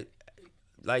isn't that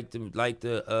like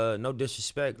the no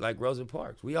disrespect, like Rosa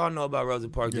Parks? We all know about Rosa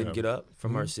Parks didn't get up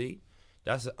from her seat.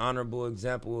 That's an honorable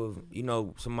example of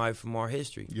somebody from our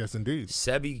history. Yes, indeed.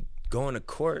 Sebi going to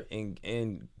court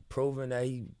and proving that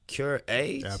he cured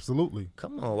AIDS? Absolutely.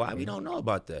 Come on, why we don't know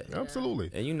about that? Absolutely.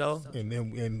 And you know,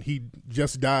 and he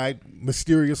just died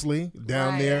mysteriously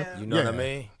down there. You know what I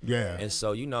mean? Yeah. And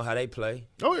so you know how they play.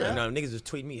 Oh yeah. You know, niggas was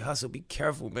tweeting me, Hustle, be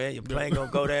careful, man. Your plane gonna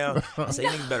go down. I say,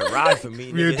 niggas better ride for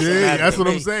me. Yeah, that's what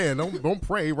I'm saying. Don't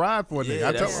pray, ride for a nigga.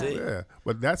 I tell that's them, it. yeah.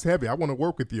 But that's heavy. I want to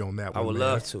work with you on that one. I would man.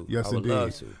 love to. Yes, I would indeed.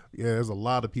 love to. Yeah, there's a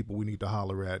lot of people we need to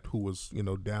holler at who was,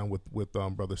 down with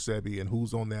Brother Sebi and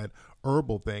who's on that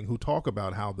herbal thing, who talk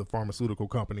about how the pharmaceutical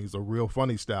companies are real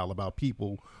funny style about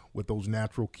people with those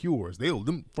natural cures.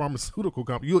 Them pharmaceutical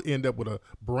companies, you'll end up with a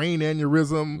brain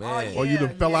aneurysm, Man. or you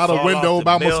done fell Fall out a window off the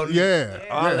about building.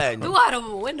 yeah. Flew out of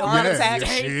a window. Heart attack.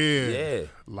 Yeah. A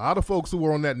lot of folks who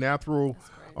are on that natural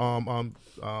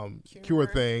cure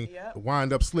thing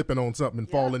wind up slipping on something and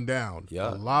falling down.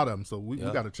 Yeah. A lot of them. So we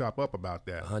got to chop up about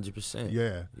that. 100%.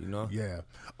 Yeah. You know? Yeah.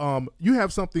 You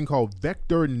have something called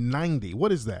Vector 90.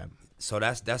 What is that? So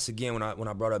that's again when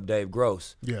I brought up Dave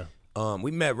Gross. Yeah.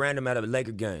 We met random at a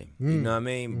Laker game. You know what I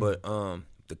mean? But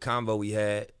the convo we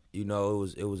had, it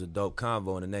was a dope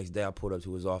convo. And the next day I pulled up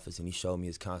to his office and he showed me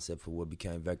his concept for what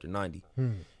became Vector 90.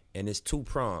 And it's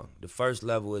two-pronged. The first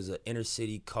level is an inner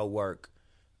city co-work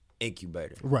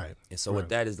incubator. Right. And so what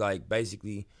that is like,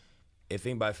 basically, if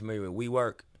anybody familiar with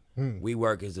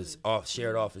WeWork is a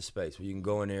shared office space where you can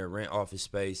go in there and rent office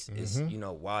space. It's,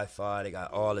 Wi-Fi. They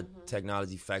got all the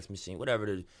technology, fax machine, whatever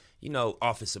the,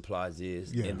 office supplies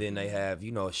is. Yeah. And then they have,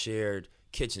 a shared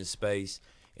kitchen space.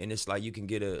 And it's like you can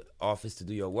get an office to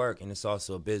do your work, and it's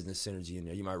also a business synergy in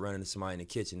there. You might run into somebody in the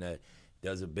kitchen that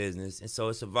does a business. And so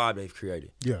it's a vibe they've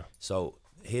created. Yeah. So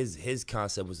his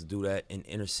concept was to do that in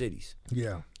inner cities.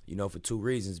 Yeah. For two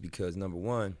reasons. Because number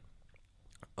one,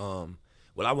 well,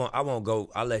 I won't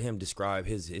go. I'll let him describe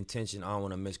his intention. I don't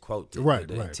want to misquote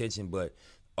the intention, but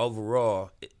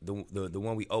overall, the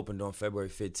one we opened on February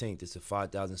 15th, it's a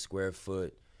 5,000 square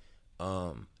foot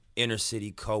inner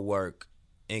city co-work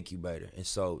incubator, and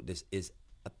so this is,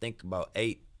 I think, about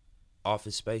 8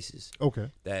 office spaces.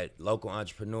 Okay. That local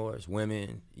entrepreneurs,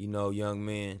 women, young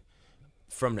men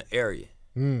from the area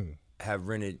have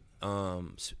rented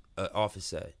an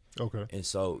office at. Okay. And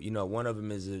so, one of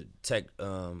them is a tech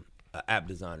app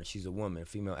designer. She's a woman, a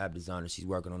female app designer. She's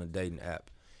working on a dating app.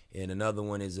 And another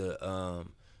one is a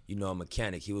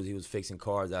mechanic. He was fixing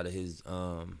cars out of his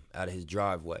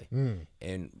driveway.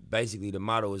 And basically the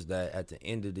motto is that at the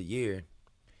end of the year,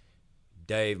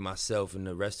 Dave, myself, and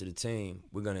the rest of the team,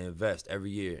 we're gonna invest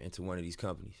every year into one of these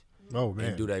companies. Oh man.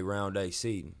 And do they round A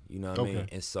seeding. You know what I mean?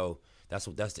 And so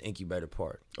that's the incubator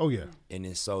part. Oh yeah. And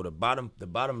then so the bottom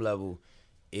level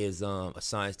is a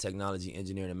science, technology,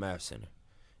 engineering, and math center.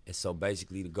 And so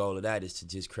basically the goal of that is to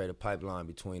just create a pipeline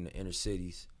between the inner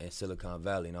cities and Silicon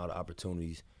Valley and all the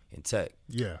opportunities in tech.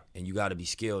 Yeah. And you got to be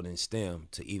skilled in STEM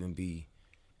to even be,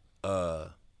 what's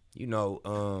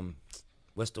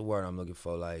the word I'm looking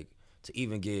for? Like, to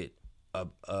even get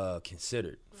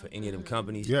considered for any of them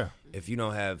companies. Yeah. If you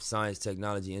don't have science,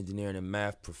 technology, engineering, and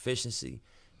math proficiency,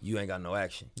 you ain't got no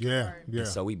action. Yeah, yeah. And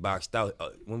so we boxed out.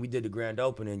 When we did the grand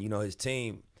opening, his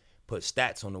team put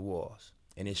stats on the walls.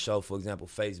 And it showed, for example,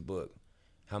 Facebook,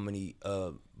 how many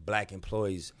black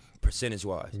employees,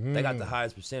 percentage-wise. They got the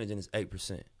highest percentage, and it's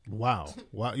 8%. Wow.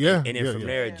 Yeah. And then from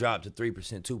there, it dropped to 3%,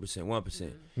 2%,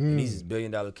 1%. And these is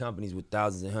billion-dollar companies with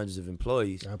thousands and hundreds of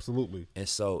employees. Absolutely. And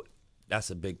so that's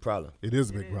a big problem. It is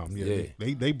a big problem. Yeah.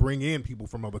 They bring in people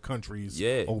from other countries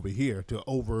over here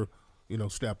to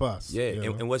step us. Yeah.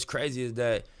 And what's crazy is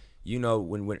that,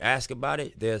 when asked about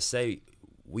it, they'll say,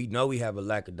 we know we have a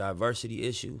lack of diversity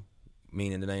issue,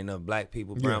 meaning there ain't enough black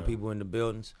people, brown people in the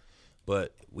buildings,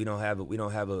 but we don't have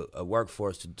a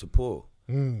workforce to pull.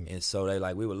 And so they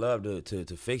like, we would love to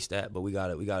fix that, but we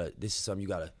gotta this is something you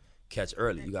gotta catch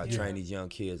early. You gotta train these young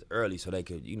kids early so they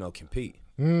could, compete.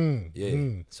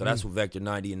 So that's what Vector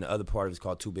 90, and the other part of it's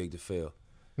called Too Big to Fail.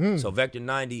 So Vector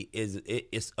 90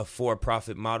 it's a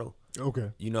for-profit model.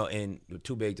 Okay. And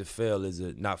Too Big to Fail is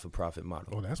a not-for-profit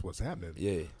model. Oh, that's what's happening.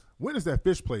 Yeah. When is that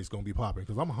fish place gonna be popping?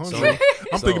 Because I'm hungry.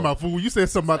 I'm thinking about food. You said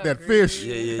something about that fish,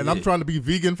 and I'm trying to be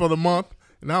vegan for the month.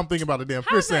 And now I'm thinking about a damn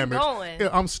fish sandwich. Yeah,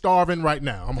 I'm starving right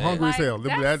now. I'm hungry as hell.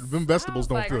 Them vegetables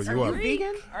don't fill you up. Are you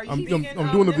vegan?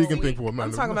 I'm doing the vegan thing for a minute.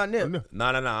 I'm talking about Nip. No,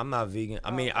 I'm not vegan. I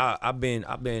mean, I've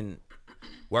been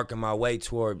working my way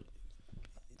toward,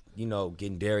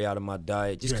 getting dairy out of my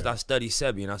diet just because I study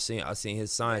Sebi and I seen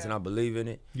his science and I believe in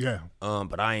it. Yeah.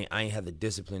 But I ain't have the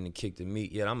discipline to kick the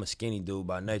meat yet. I'm a skinny dude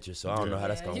by nature, so I don't know how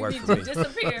that's gonna work for me.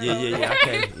 Disappear. Yeah. I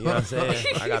can't. You know what I'm saying?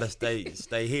 I gotta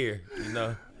stay here.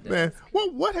 Man,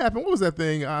 what happened? What was that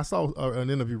thing? I saw an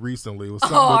interview recently. It was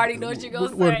I already know what you're going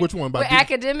to say. Which one? With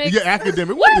Academics? Yeah,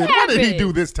 Academic. What did he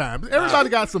do this time? Everybody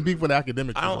got some beef with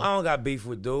Academics. I don't got beef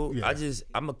with dude. Yeah.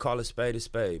 I'm going to call a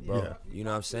spade, bro. Yeah. You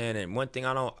know what I'm saying? And one thing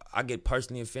I get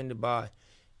personally offended by,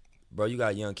 bro, you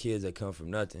got young kids that come from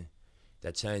nothing,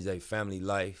 that change their family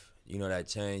life, that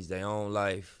change their own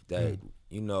life, that,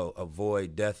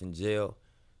 avoid death in jail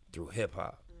through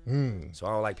hip-hop. So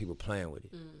I don't like people playing with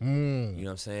it. You know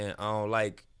what I'm saying? I don't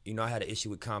like, I had an issue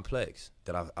with Complex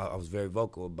that I was very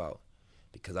vocal about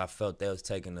because I felt they was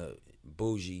taking a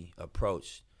bougie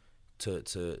approach to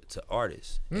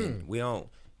artists. And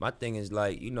my thing is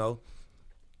like,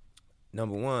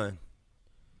 number one,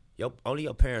 only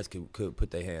your parents could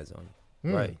put their hands on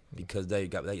you, right? Because they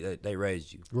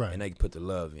raised you, right? And they put the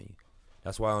love in you.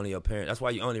 That's why only your parents. That's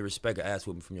why you only respect an ass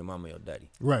whooping from your mama or your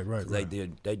daddy. Right.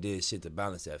 They did shit to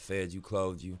balance that. Fed you,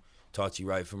 clothed you, taught you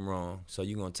right from wrong. So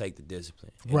you gonna take the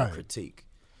discipline and the critique.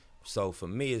 So for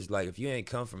me, it's like if you ain't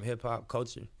come from hip hop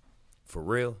culture, for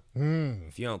real.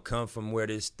 If you don't come from where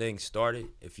this thing started,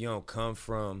 if you don't come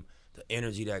from the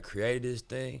energy that created this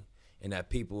thing, and that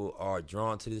people are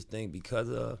drawn to this thing because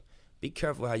of. Be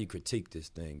careful how you critique this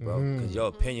thing, bro, because your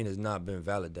opinion has not been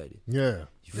validated. Yeah.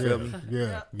 You feel me?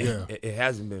 Yeah. It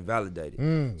hasn't been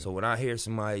validated. So when I hear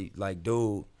somebody like,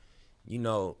 dude,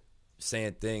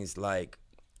 saying things like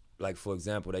for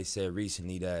example, they said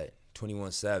recently that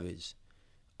 21 Savage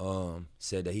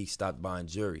said that he stopped buying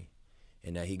jewelry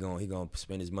and that he gonna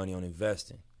spend his money on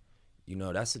investing.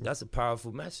 That's a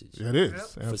powerful message. It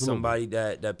is. For somebody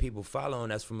that people follow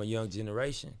and that's from a young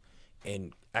generation.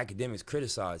 And Academics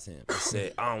criticized him and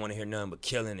said, I don't want to hear nothing but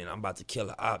killing and I'm about to kill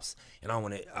the ops. And I don't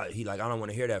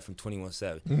want to hear that from 21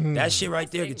 Savage. That shit right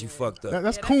there gets you fucked up.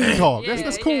 That's coon talk.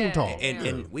 That's coon talk.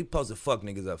 And we supposed to fuck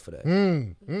niggas up for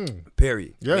that.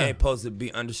 Period. Yeah. We ain't supposed to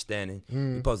be understanding.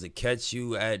 We supposed to catch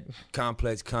you at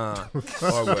Complex Con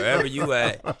or wherever you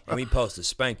at, and we supposed to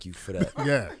spank you for that.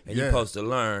 Yeah. And you supposed to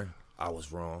learn, I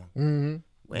was wrong.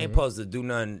 We ain't supposed to do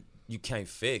nothing you can't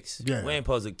fix. Yeah. We ain't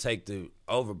supposed to take the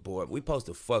overboard. We supposed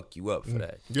to fuck you up for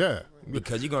that. Yeah.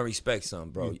 Because you're going to respect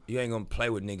something, bro. You ain't going to play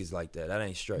with niggas like that. That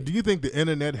ain't straight. Do you think the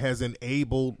internet has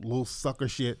enabled little sucker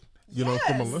shit, Yeah,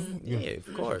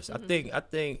 of course. I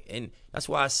think, and that's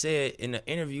why I said in the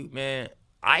interview, man,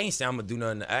 I ain't saying I'm going to do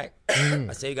nothing to act.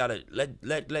 I say you got to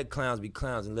let clowns be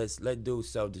clowns and let dudes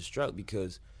self-destruct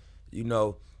because,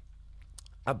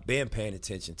 I've been paying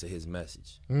attention to his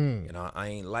message, and I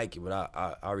ain't like it, but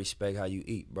I respect how you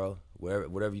eat, bro.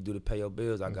 Whatever you do to pay your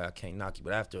bills, I can't knock you.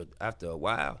 But after a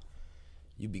while,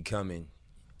 you getting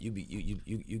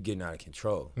out of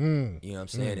control. You know what I'm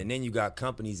saying? And then you got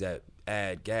companies that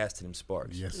add gas to them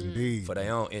sparks. Yes, indeed. For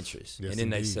their own interests, yes, and then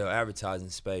indeed. they sell advertising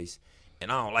space,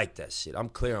 and I don't like that shit. I'm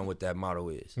clear on what that motto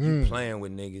is. You playing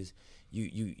with niggas.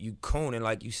 You cooning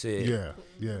like you said.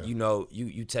 Yeah.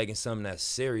 You taking something that's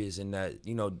serious and that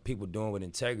people doing with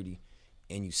integrity,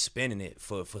 and you spending it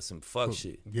for some fuck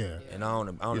shit. Yeah. And I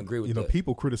don't agree with that.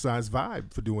 People criticize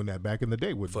Vibe for doing that back in the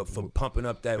day for pumping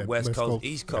up that West Coast,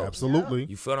 East Coast. Absolutely.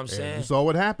 You feel what I'm saying? You saw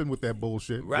what happened with that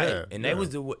bullshit. Right. Yeah. And they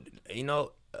was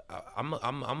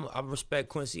I respect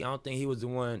Quincy. I don't think he was the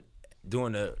one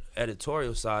doing the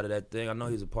editorial side of that thing. I know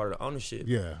he was a part of the ownership.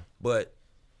 Yeah. But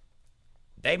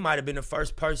they might have been the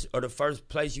first person or the first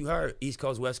place you heard East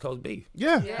Coast, West Coast beef.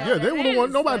 Yeah, they were the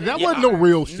one. Nobody. That wasn't no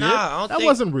real shit. That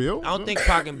wasn't real. I don't think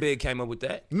Pac and Big came up with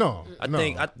that. No, I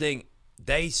think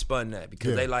they spun that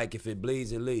because they like if it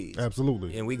bleeds, it leads.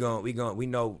 Absolutely. And we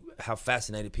know how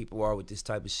fascinated people are with this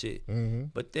type of shit.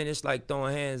 But then it's like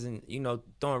throwing hands and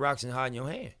throwing rocks and hiding your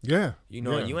hand. Yeah.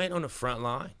 And you ain't on the front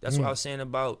line. That's what I was saying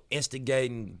about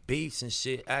instigating beefs and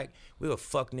shit. We would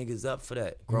fuck niggas up for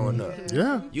that growing up.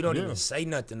 Yeah. You don't even say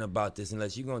nothing about this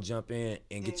unless you gonna jump in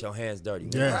and get your hands dirty.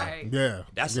 Yeah. Right. Yeah.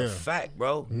 That's a fact,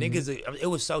 bro. Niggas, it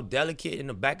was so delicate in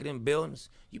the back of them buildings.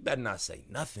 You better not say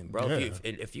nothing, bro. Yeah.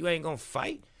 If you ain't gonna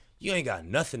fight, you ain't got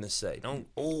nothing to say. Don't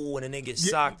when a nigga get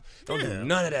socked. Don't do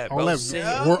none of that, bro.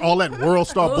 All that world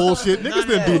star bullshit. Niggas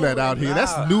didn't do that out here.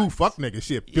 That's new fuck nigga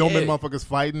shit. Filming motherfuckers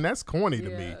fighting. That's corny to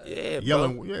me. Yeah,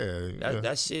 yelling. Bro. Yeah.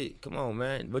 That shit. Come on,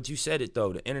 man. But you said it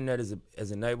though. The internet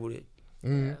has enabled it.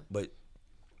 But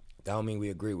that don't mean we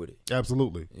agree with it.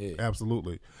 Absolutely. Yeah.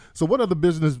 Absolutely. So what other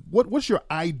business, what's your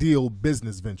ideal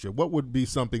business venture? What would be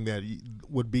something that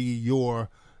would be your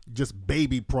just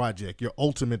baby project, your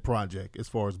ultimate project as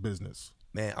far as business?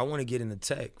 Man, I want to get into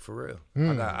tech for real.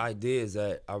 I got ideas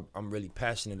that I'm really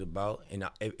passionate about, and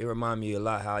it reminds me a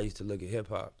lot how I used to look at hip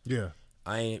hop. Yeah.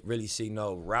 I ain't really see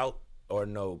no route or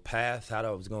no path how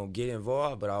I was gonna get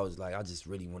involved, but I was like, I just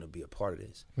really want to be a part of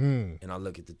this. And I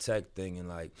look at the tech thing and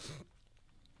like,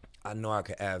 I know I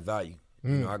can add value.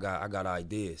 You know, I got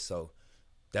ideas. So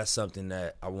that's something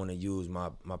that I want to use my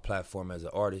platform as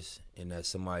an artist and as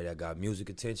somebody that got music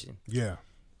attention. Yeah.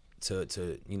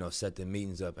 To you know, set the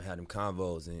meetings up and have them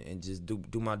convos and just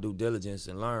do my due diligence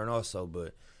and learn also.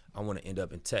 But I want to end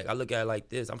up in tech. I look at it like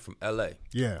this. I'm from L.A.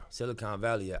 Yeah. Silicon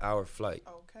Valley, an hour flight.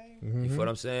 Okay. You feel what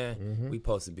I'm saying? We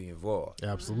supposed to be involved.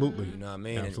 Absolutely. You know what I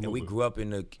mean? Absolutely. And we grew up in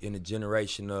the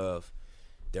generation of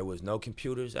there was no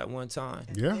computers at one time.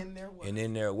 Yeah. And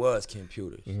then there was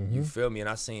computers. You feel me? And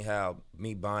I seen how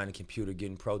me buying a computer,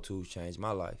 getting Pro Tools changed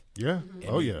my life. Yeah.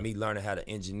 And me learning how to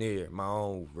engineer my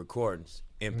own recordings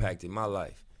impacted my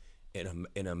life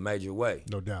in a major way.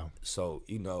 No doubt. So,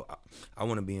 you know, I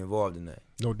want to be involved in that.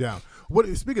 No doubt.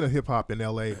 Speaking of hip hop in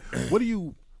LA, what do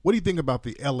you think about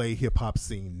the LA hip hop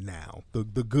scene now?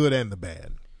 The good and the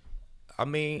bad. I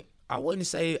mean, I wouldn't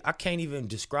say, I can't even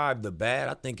describe the bad.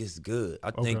 I think it's good.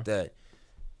 I think that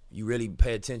you really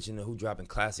pay attention to who dropping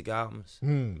classic albums.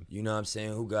 You know what I'm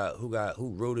saying?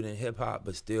 Who rooted in hip hop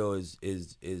but still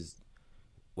is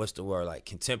what's the word, like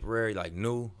contemporary, like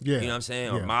new. Yeah. You know what I'm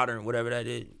saying? Or modern, whatever that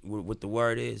is, what the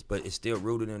word is, but it's still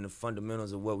rooted in the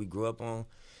fundamentals of what we grew up on.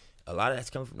 A lot of that's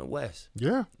coming from the West.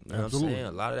 Yeah. You know what I'm saying?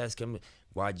 A lot of that's coming.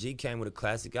 YG came with a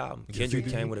classic album. Kendrick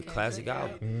came with a classic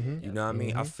album. You know what I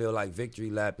mean? I feel like Victory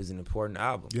Lap is an important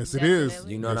album. Yes, it is.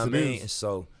 You know what I mean? And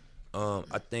so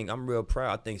I think I'm real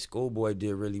proud. I think Schoolboy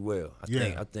did really well.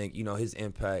 I think, you know, his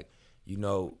impact, you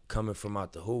know, coming from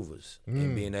out the Hoovers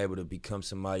and being able to become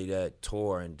somebody that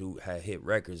tore and had hit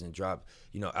records and dropped,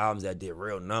 you know, albums that did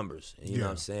real numbers. And you know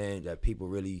what I'm saying? That people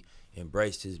really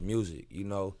embraced his music. You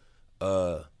know,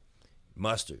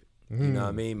 Mustard, you know what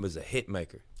I mean, was a hit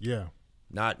maker. Yeah.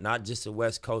 Not just a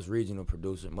West Coast regional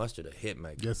producer. Mustard a hit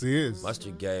maker. Yes, he is.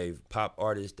 Mustard gave pop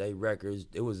artists they records.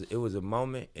 It was a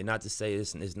moment, and not to say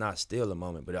it's not still a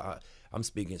moment, but I'm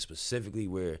speaking specifically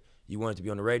where you wanted to be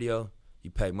on the radio, you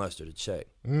pay Mustard a check.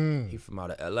 He from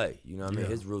out of L.A. You know what I mean?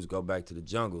 His roots go back to the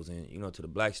jungles and, you know, to the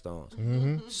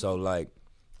Blackstones. So like,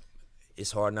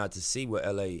 it's hard not to see what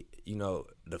L.A. you know,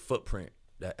 the footprint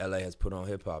that L.A. has put on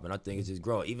hip hop, and I think it's just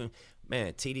growing. Even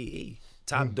man, TDE.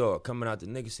 Top Dog coming out to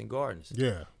Nickerson Gardens,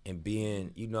 and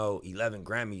being, you know, 11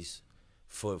 Grammys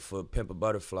for Pimp a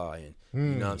Butterfly, and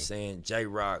you know what I'm saying,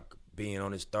 J-Rock being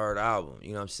on his third album, you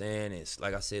know what I'm saying, it's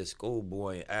like I said,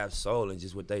 Schoolboy and Ab Soul and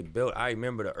just what they built. I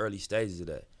remember the early stages of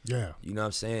that. Yeah, you know what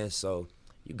I'm saying. So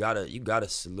you gotta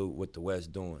salute what the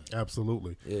West doing.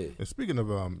 Absolutely. Yeah. And speaking of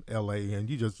LA, and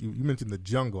you mentioned the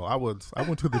jungle. I went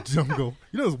to the jungle.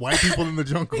 You know, there's white people in the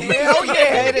jungle. Hell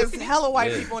yeah, it is hella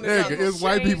white people in the jungle. It's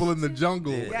white people in the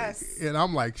jungle. Yes. And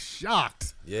I'm like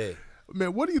shocked. Yeah.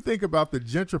 Man, what do you think about the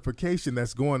gentrification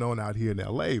that's going on out here in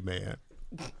LA, man?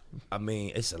 I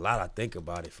mean, it's a lot I think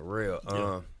about it for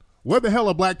real. Where the hell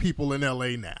are black people in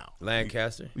L.A. now?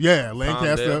 Lancaster. Yeah,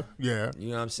 Lancaster. Palmdale. Yeah. You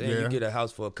know what I'm saying? You get a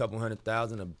house for a couple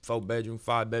 $100,000, a 4-bedroom,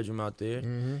 5-bedroom out there,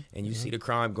 and you see the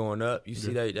crime going up. You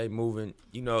see they moving.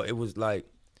 You know, it was like,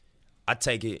 I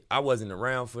take it, I wasn't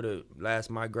around for the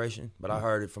last migration, but I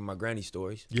heard it from my granny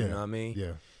stories. You know what I mean?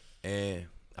 Yeah. And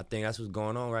I think that's what's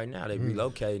going on right now. They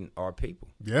relocating our people.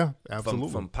 Yeah,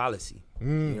 absolutely. From policy. You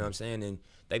know what I'm saying? And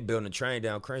they building a train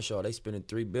down Crenshaw. They spending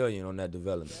 $3 billion on that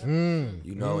development.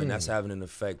 You know, and that's having an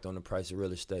effect on the price of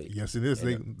real estate. Yes, it is.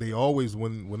 They always,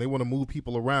 when they want to move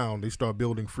people around, they start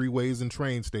building freeways and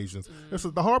train stations. This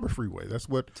is the Harbor Freeway. That's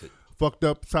what fucked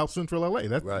up South Central LA.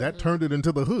 That turned it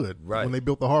into the hood when they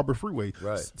built the Harbor Freeway.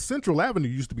 Right. Central Avenue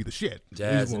used to be the shit.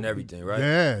 Jazz and everything, right?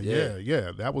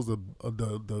 Yeah. That was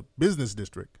the business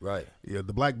district. Right. Yeah,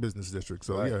 the black business district.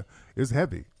 So yeah, it's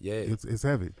heavy. Yeah. It's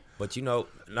heavy. But you know,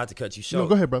 not to cut you short. No,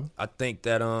 go ahead, brother. I think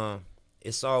that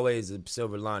it's always a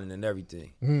silver lining in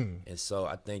everything. And so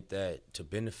I think that to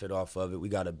benefit off of it, we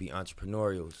got to be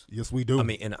entrepreneurials. Yes, we do. I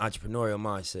mean, in an entrepreneurial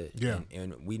mindset. Yeah.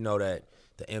 And we know that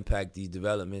the impact these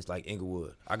developments like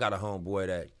Inglewood. I got a homeboy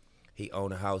that he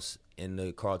owned a house in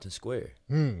the Carlton Square.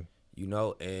 You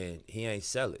know, and he ain't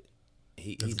sell it.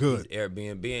 He's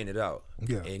Airbnb-ing it out.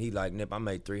 Yeah. And he like, Nip, I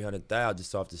made $300,000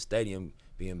 just off the stadium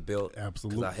being built.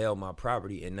 Absolutely. Because I held my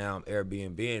property, and now I'm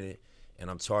Airbnb-ing it,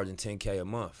 and I'm charging $10K a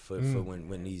month for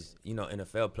when these, you know,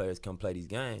 NFL players come play these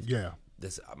games. Yeah.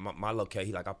 This my location,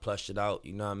 he like, I plushed it out,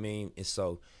 you know what I mean? And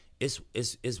so it's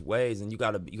ways, and you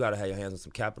gotta have your hands on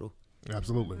some capital.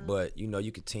 Absolutely. But you know,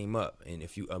 you can team up, and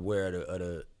if you aware of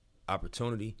the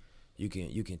opportunity, you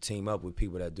can team up with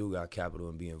people that do got capital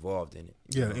and be involved in it.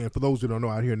 Yeah, and for those who don't know,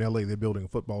 out here in LA, they're building a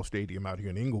football stadium out here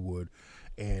in Inglewood,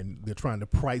 and they're trying to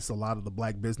price a lot of the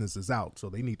black businesses out. So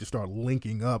they need to start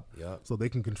linking up so they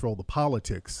can control the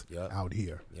politics out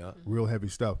here. Real heavy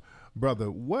stuff.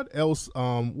 Brother, what else?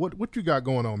 What you got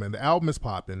going on, man? The album is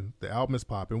popping.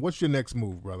 What's your next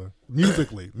move, brother?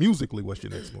 Musically, what's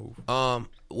your next move?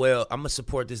 Well, I'm gonna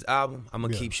support this album. I'm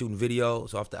gonna keep shooting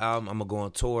videos off the album. I'm gonna go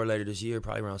on tour later this year,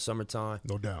 probably around summertime.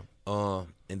 No doubt.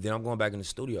 And then I'm going back in the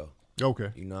studio.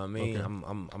 Okay. You know what I mean? Okay.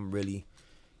 I'm really,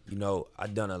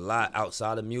 I've done a lot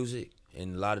outside of music,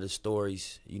 and a lot of the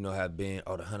stories, have been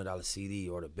the $100 CD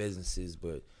or the businesses,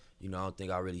 but. I don't think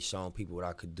I really shown people what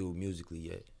I could do musically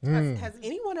yet. Has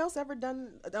anyone else ever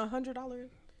done a $100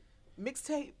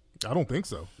 mixtape? I don't think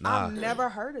so. Nah. I've never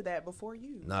heard of that before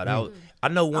you. Nah, that was, I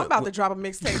know one. I'm about to drop a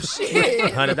mixtape.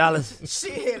 Shit. $100?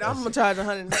 Shit, I'm going to charge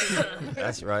 $100.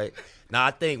 That's right. Nah,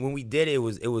 I think when we did it,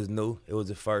 it was new. It was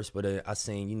the first, but I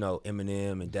seen,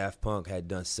 Eminem and Daft Punk had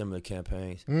done similar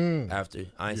campaigns after.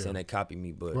 I ain't saying they copied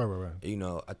me, but, right.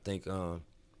 I think,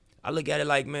 I look at it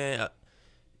like, man,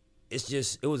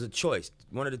 it was a choice.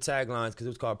 One of the taglines, because it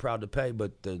was called Proud to Pay,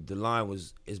 but the line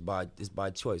was, it's by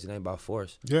choice. It ain't by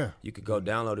force. Yeah. You could go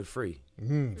download it free.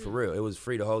 For real. It was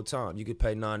free the whole time. You could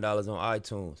pay $9 on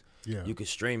iTunes. Yeah. You could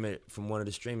stream it from one of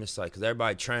the streaming sites, because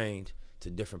everybody trained to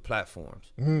different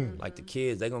platforms. Like the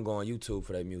kids, they going to go on YouTube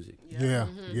for their music. Yeah. You know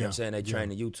what I'm saying? They train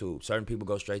to YouTube. Certain people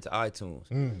go straight to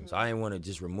iTunes. So I didn't want to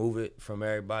just remove it from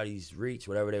everybody's reach,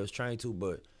 whatever they was trained to,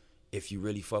 but if you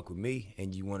really fuck with me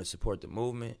and you want to support the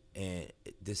movement and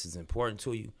this is important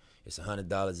to you, it's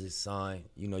 $100. It's signed.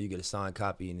 You get a signed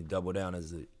copy and it double down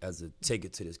as a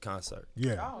ticket to this concert.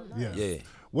 Yeah. Oh, nice. Yeah.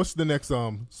 What's the next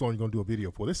song you're gonna do a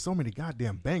video for? There's so many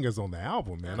goddamn bangers on the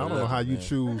album, man. I don't know how you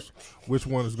choose which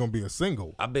one is gonna be a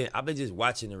single. I've been just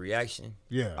watching the reaction.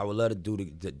 Yeah. I would love to do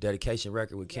the dedication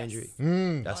record with Kendrick.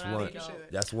 That's one.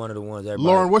 That's one of the ones. Everybody.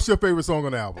 Lauren, what's your favorite song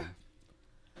on the album?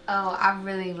 Oh, I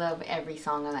really love every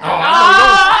song on the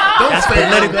album. That's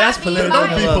political. That's political. Don't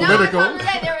be political.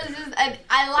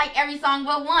 I like every song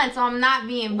but one, so I'm not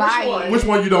being biased. Which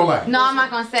one you don't like? No, I'm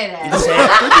not gonna say that.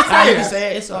 You can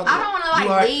say it. It's all good. I don't want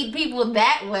to lead people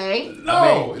that way.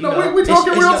 No, we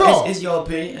talking real talk. It's your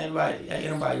opinion.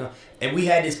 Anybody know. And we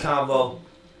had this convo.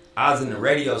 I was in the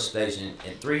radio station,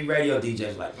 and 3 radio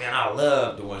DJs like, man, I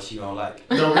love the one she don't like.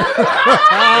 And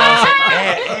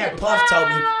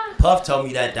Puff told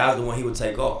me that was the one he would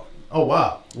take off. Oh,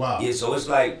 wow. Yeah, so it's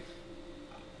like,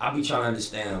 I be trying to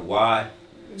understand why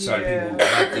certain people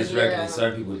like this record and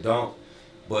certain people don't.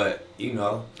 But,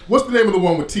 What's the name of the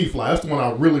one with T-Fly? That's the one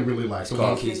I really, really like. It's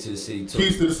called Keys to the City 2.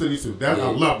 Keys to the City 2. I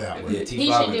love that one. Yeah,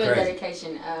 He should do a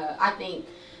dedication. I think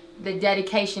the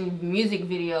dedication music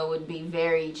video would be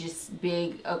very just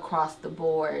big across the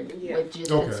board with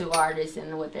just the 2 artists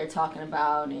and what they're talking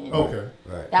about. And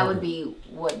that would be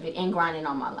and grinding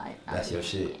all my life. That's your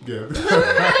shit. Yeah.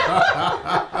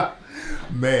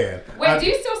 Man. Wait, do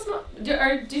you still smoke?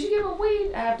 Or did you give a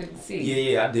weed? I have to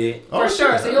see. Yeah, I did. For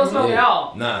sure. So you don't smoke at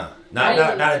all? Nah. Not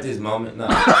at this moment. No.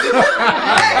 Thank you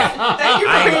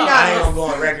for being honest. I ain't gonna go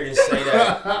on record and say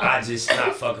that I just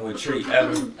not fucking with Treat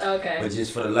ever. Okay. But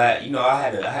just for the last, I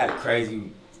had a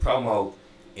crazy promo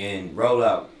and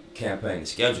rollout campaign. The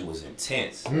schedule was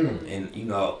intense, and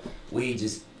we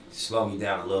just slow me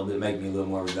down a little bit, make me a little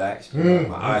more relaxed.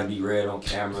 My eyes be red on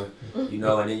camera, and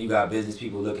then you got business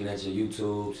people looking at your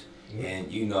YouTubes,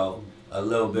 and a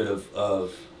little bit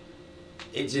of.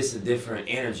 It's just a different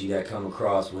energy that come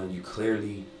across when you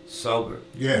clearly sober.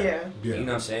 Yeah. You know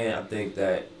what I'm saying? I think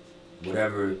that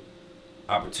whatever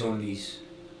opportunities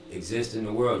exist in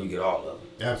the world, you get all of them.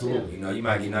 Absolutely. You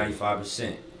might get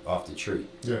 95% off the tree.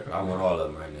 Yeah. I want all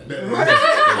of them right now.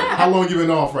 How long you been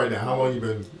off right now? How long you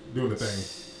been doing the thing?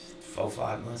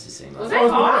 4-5 months, it seemed like. Was that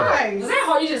hard? Was that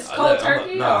hard? You just cold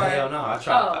turkey? No, hell no.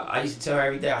 I used to tell her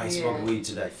every day I ain't smoking weed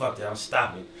today. Fuck that, I'm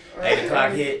stopping. 8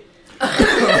 o'clock hit.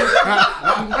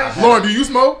 Lauren, do you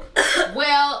smoke?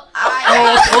 Well,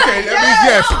 okay, that means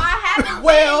yes. No, I haven't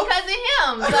been because of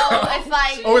him. So it's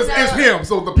like it's him.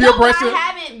 So the peer pressure. I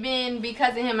haven't been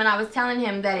because of him, and I was telling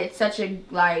him that it's such a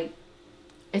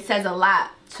it says a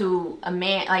lot to a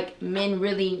man. Like men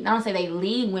really, I don't say they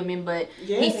lead women, but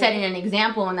he's setting an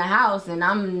example in the house, and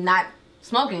I'm not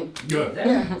smoking. Good.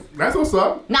 That's what's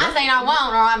up. Not saying I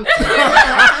won't, or I'm.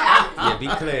 Yeah, be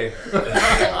clear.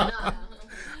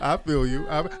 I feel you.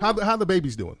 How the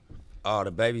baby's doing? Oh,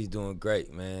 the baby's doing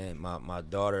great, man. My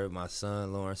daughter, my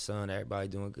son, Lauren's son, everybody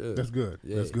doing good. That's good.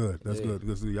 Yeah. That's good. That's good.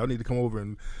 Because y'all need to come over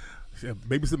and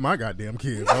babysit my goddamn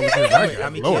kids.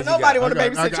 Nobody want to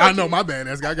babysit. I know my bad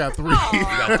ass. I got 3. You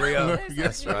got 3 of them.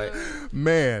 That's right.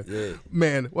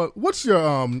 Man. Well, what's your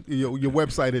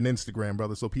website and Instagram,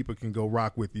 brother, so people can go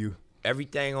rock with you?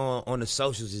 everything on the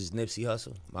socials is Nipsey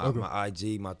Hussle. My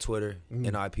IG, my Twitter,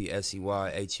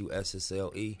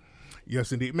 NIPSEYHUSSLE.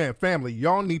 Yes, indeed. Man, family,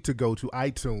 y'all need to go to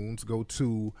iTunes, go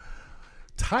to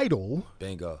Tidal.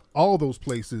 Bingo. All those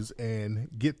places and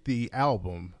get the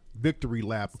album. Victory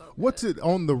Lap. So what's it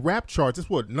on the rap charts? It's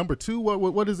what, number 2?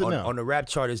 What is it now? On the rap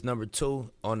chart is number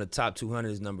 2. On the top 200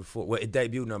 is number 4. Well, it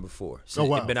debuted number 4. So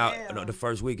wow. It been out the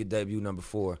first week. It debuted number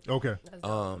 4. Okay.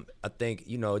 I think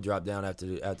it dropped down after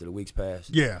the weeks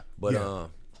passed. Yeah. But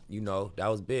that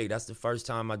was big. That's the first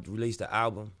time I released an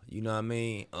album. You know what I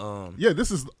mean? This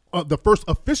is the first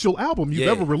official album you've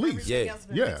ever released.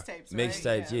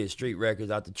 Mixtapes. Yeah. Street records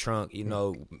out the trunk.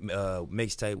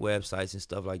 Mixtape websites and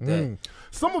stuff like that.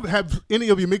 Have any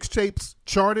of your mixtapes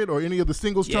charted or any of the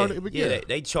singles charted?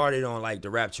 They charted on like the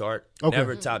rap chart. Okay.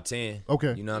 Never top 10.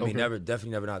 Okay. You know what I mean?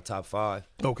 Definitely never not top 5.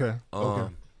 Okay.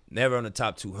 Never on the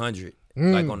top 200.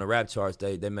 Like on the rap charts,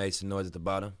 they made some noise at the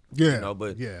bottom. Yeah.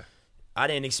 I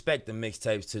didn't expect the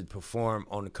mixtapes to perform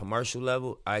on the commercial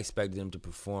level. I expected them to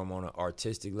perform on an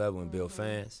artistic level and build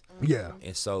fans. Yeah.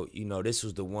 And so, this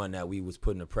was the one that we was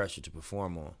putting the pressure to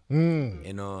perform on.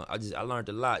 And I learned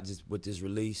a lot just with this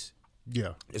release.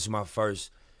 Yeah. This was my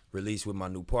first release with my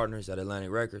new partners at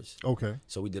Atlantic Records. Okay.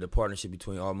 So we did a partnership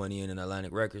between All Money In and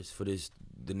Atlantic Records for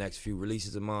the next few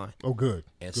releases of mine. Oh, good.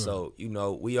 And so,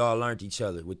 we all learned each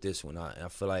other with this one. I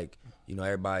feel like,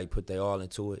 everybody put their all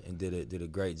into it and did a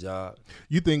great job.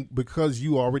 You think because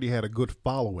you already had a good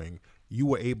following, you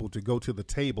were able to go to the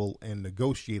table and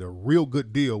negotiate a real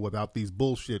good deal without these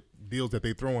bullshit deals that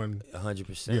they throw in?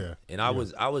 100%. Yeah. And I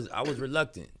was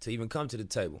reluctant to even come to the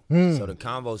table. So the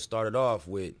convo started off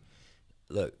with,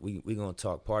 look, we gonna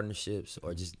talk partnerships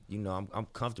or just I'm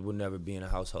comfortable never being a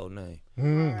household name.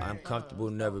 I'm comfortable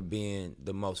never being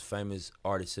the most famous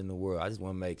artist in the world. I just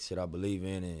want to make shit I believe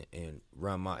in and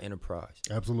run my enterprise.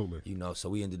 Absolutely. So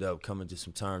we ended up coming to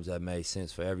some terms that made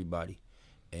sense for everybody.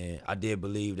 And I did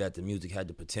believe that the music had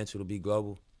the potential to be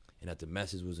global and that the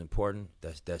message was important.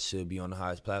 That should be on the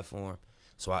highest platform.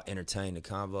 So I entertained the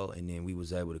convo, and then we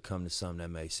was able to come to something that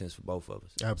made sense for both of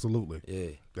us. Absolutely.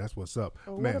 Yeah. That's what's up.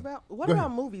 Man. What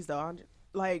about movies, though?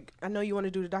 Like, I know you want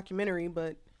to do the documentary,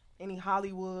 but any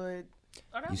Hollywood?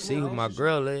 You see who my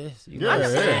girl is? I know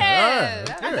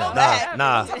that.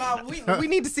 Nah. We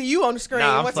need to see you on the screen.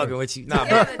 Nah, I'm fucking with you. Nah,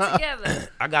 together.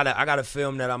 I got a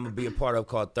film that I'm gonna be a part of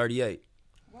called 38,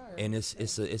 and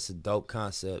it's a dope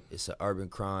concept. It's an urban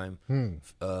crime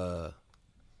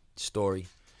story.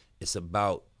 It's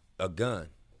about a gun,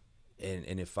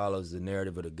 and it follows the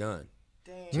narrative of the gun.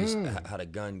 Damn. Just how the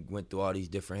gun went through all these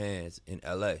different hands in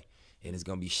L.A. And it's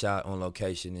going to be shot on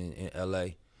location in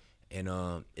L.A. And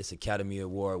it's Academy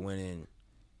Award winning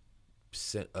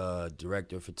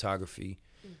director of photography.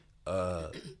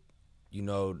 The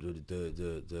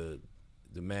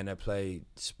man that played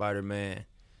Spider-Man.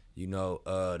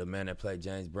 The man that played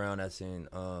James Brown that's in...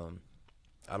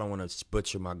 I don't want to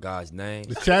butcher my guy's name.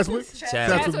 Chadwick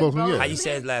Boseman. How you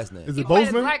say his last name? Is it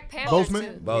Boseman?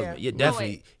 Boseman. Yeah,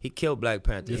 definitely. He killed Black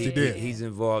Panther. Yes, he did. He's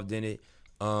involved in it.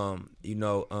 My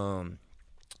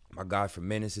guy from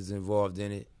Menace is involved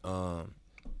in it.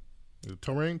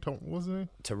 Terrain, what's his name?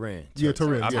 Terrain. Yeah,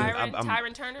 Terrain.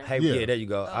 Tyron Turner. Hey, yeah, there you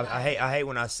go. I hate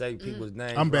when I say people's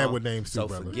names. I'm bad wrong, with names too, so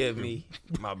brother. Forgive me,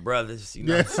 my brothers.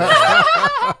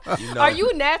 Are you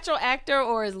a natural actor,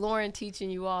 or is Lauren teaching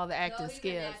you all the acting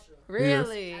skills?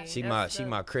 Really? Yes. She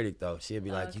my critic though. She'll be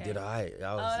like, "You did all right.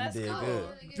 You did good."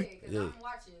 Yeah.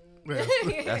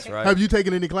 That's right. Have you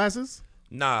taken any classes?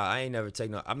 Nah, I ain't never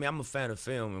taken no. I mean, I'm a fan of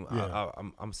film,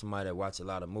 and I'm somebody that watch a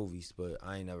lot of movies, but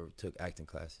I ain't never took acting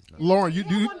classes. No. Lauren,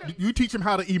 you teach him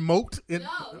how to emote? No, he has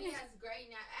great.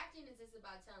 Now, acting is just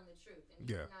about telling the truth, and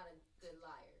he's not a good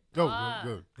liar. Oh,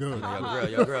 good.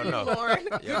 Your girl know. Lauren,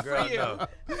 Your girl know.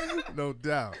 No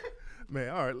doubt,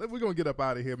 man. All right, we're gonna get up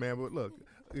out of here, man. But look.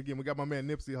 Again, we got my man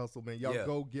Nipsey Hussle, man. Y'all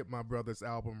go get my brother's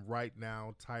album right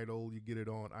now. Tidal, you get it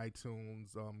on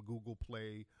iTunes, Google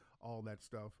Play, all that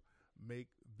stuff. Make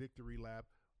Victory Lap.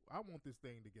 I want this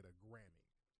thing to get a Grammy.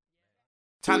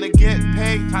 Time to get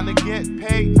paid, time to get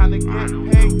paid, time to get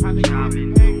paid, time to get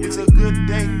paid. It's a good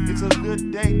day, it's a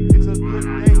good day, it's a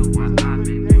good day, it's a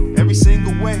good day. Every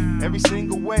single way, every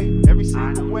single way, every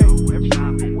single way, every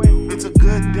single way. It's a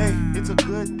good day, it's a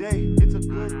good day.